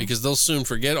 Mm-hmm. Because they'll soon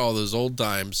forget all those old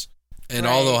times. And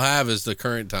all they'll have is the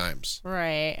current times.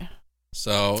 Right.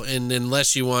 So, and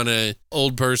unless you want an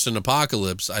old person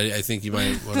apocalypse, I think you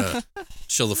might want to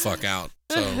chill the fuck out.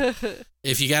 So,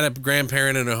 if you got a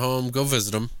grandparent in a home, go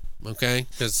visit them, okay?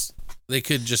 Because they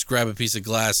could just grab a piece of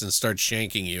glass and start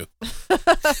shanking you.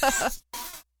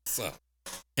 So,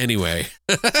 anyway.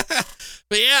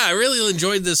 But yeah, I really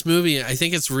enjoyed this movie. I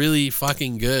think it's really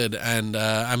fucking good. And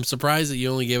I'm surprised that you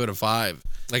only gave it a 5.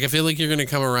 Like, I feel like you're going to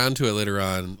come around to it later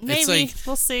on. Maybe. It's like,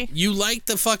 we'll see. You liked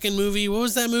the fucking movie. What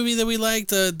was that movie that we liked?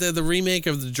 The remake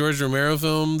of the George Romero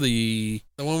film? The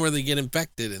one where they get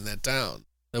infected in that town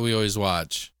that we always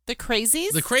watch. The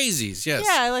Crazies? The Crazies, yes.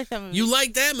 Yeah, I like that movie. You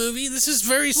like that movie? This is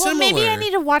very similar. Maybe I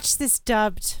need to watch this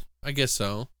dubbed. I guess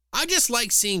so. I just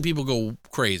like seeing people go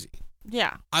crazy.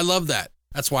 Yeah. I love that.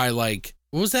 That's why I like,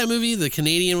 what was that movie? The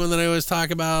Canadian one that I always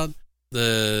talk about?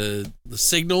 The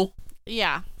Signal?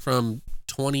 Yeah. From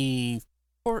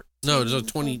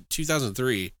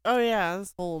 2003. Oh, yeah,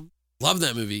 that's old. Love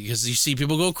that movie because you see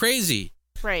people go crazy.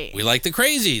 Right. We like the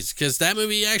Crazies because that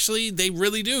movie actually, they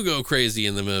really do go crazy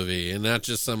in the movie and not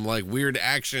just some like weird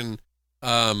action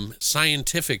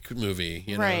scientific movie.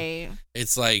 Right.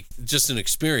 It's like just an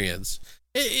experience.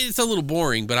 It's a little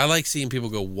boring, but I like seeing people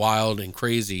go wild and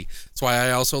crazy. That's why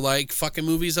I also like fucking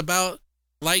movies about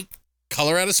like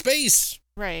color out of space.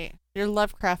 Right. Your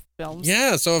Lovecraft films.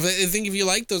 Yeah, so I think if you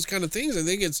like those kind of things, I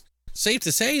think it's safe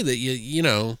to say that you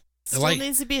know. Still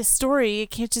needs to be a story.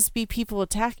 It can't just be people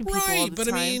attacking people all the time. Right, but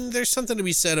I mean, there's something to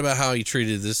be said about how he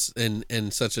treated this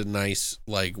in such a nice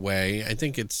like way. I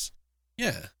think it's,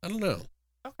 I don't know.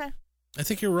 Okay. I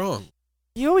think you're wrong.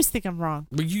 You always think I'm wrong.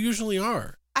 But you usually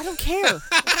are. I don't care.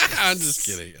 I'm just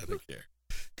kidding. I don't care.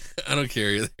 I don't care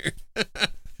either.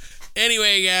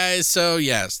 Anyway, guys, so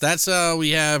yes, that's all we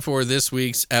have for this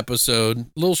week's episode. A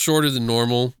little shorter than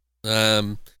normal.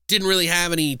 Didn't really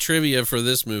have any trivia for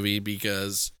this movie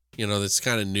because, it's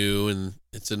kind of new and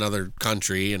it's another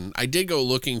country. And I did go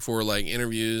looking for like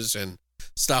interviews and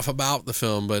stuff about the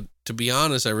film, but to be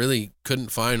honest, I really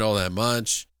couldn't find all that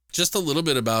much. Just a little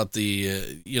bit about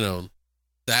the,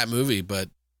 that movie, but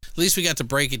at least we got to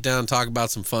break it down, talk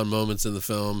about some fun moments in the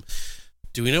film.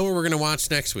 Do we know what we're going to watch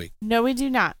next week? No, we do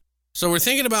not. So we're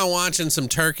thinking about watching some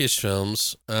Turkish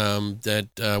films.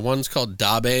 One's called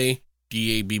Dabe,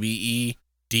 D-A-B-B-E,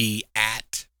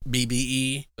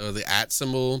 D-at-B-B-E, so the at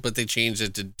symbol, but they changed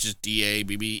it to just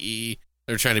D-A-B-B-E.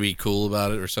 They're trying to be cool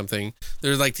about it or something.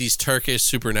 There's like these Turkish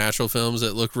supernatural films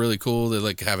that look really cool. They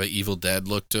like have an Evil Dead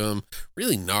look to them.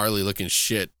 Really gnarly looking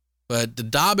shit. But the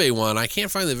Dabe one, I can't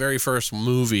find the very first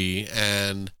movie,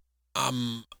 and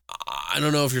I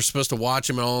don't know if you're supposed to watch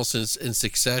them all since in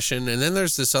succession. And then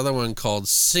there's this other one called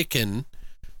Sicken,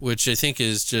 which I think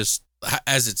is just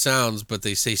as it sounds, but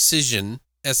they say Sijin,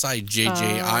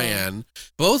 Sijjin.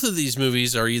 Both of these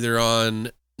movies are either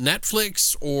on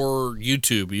Netflix or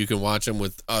YouTube. You can watch them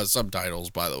with subtitles,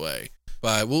 by the way.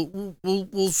 But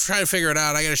we'll try to figure it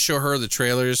out. I got to show her the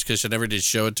trailers because I never did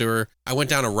show it to her. I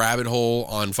went down a rabbit hole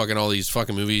on fucking all these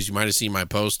fucking movies. You might have seen my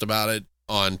post about it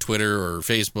on Twitter or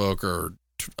Facebook or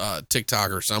TikTok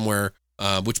or somewhere.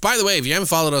 Which, by the way, if you haven't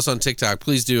followed us on TikTok,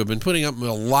 please do. I've been putting up a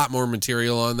lot more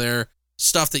material on there.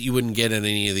 Stuff that you wouldn't get in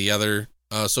any of the other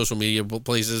social media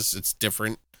places. It's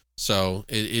different. So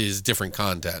it is different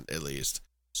content, at least.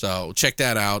 So check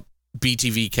that out.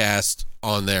 BTV cast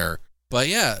on there. But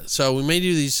yeah, so we may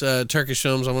do these Turkish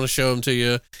films. I want to show them to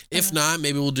you. If not,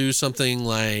 maybe we'll do something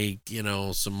like,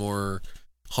 some more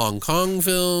Hong Kong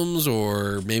films,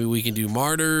 or maybe we can do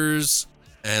Martyrs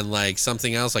and like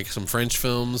something else, like some French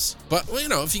films. But,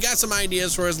 if you got some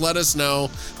ideas for us, let us know.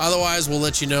 Otherwise, we'll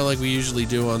let you know like we usually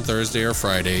do on Thursday or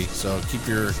Friday. So keep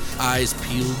your eyes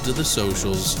peeled to the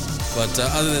socials. But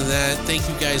other than that, thank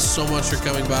you guys so much for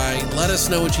coming by. Let us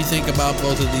know what you think about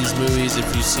both of these movies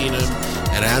if you've seen them.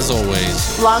 And as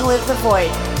always, long live the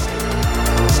void.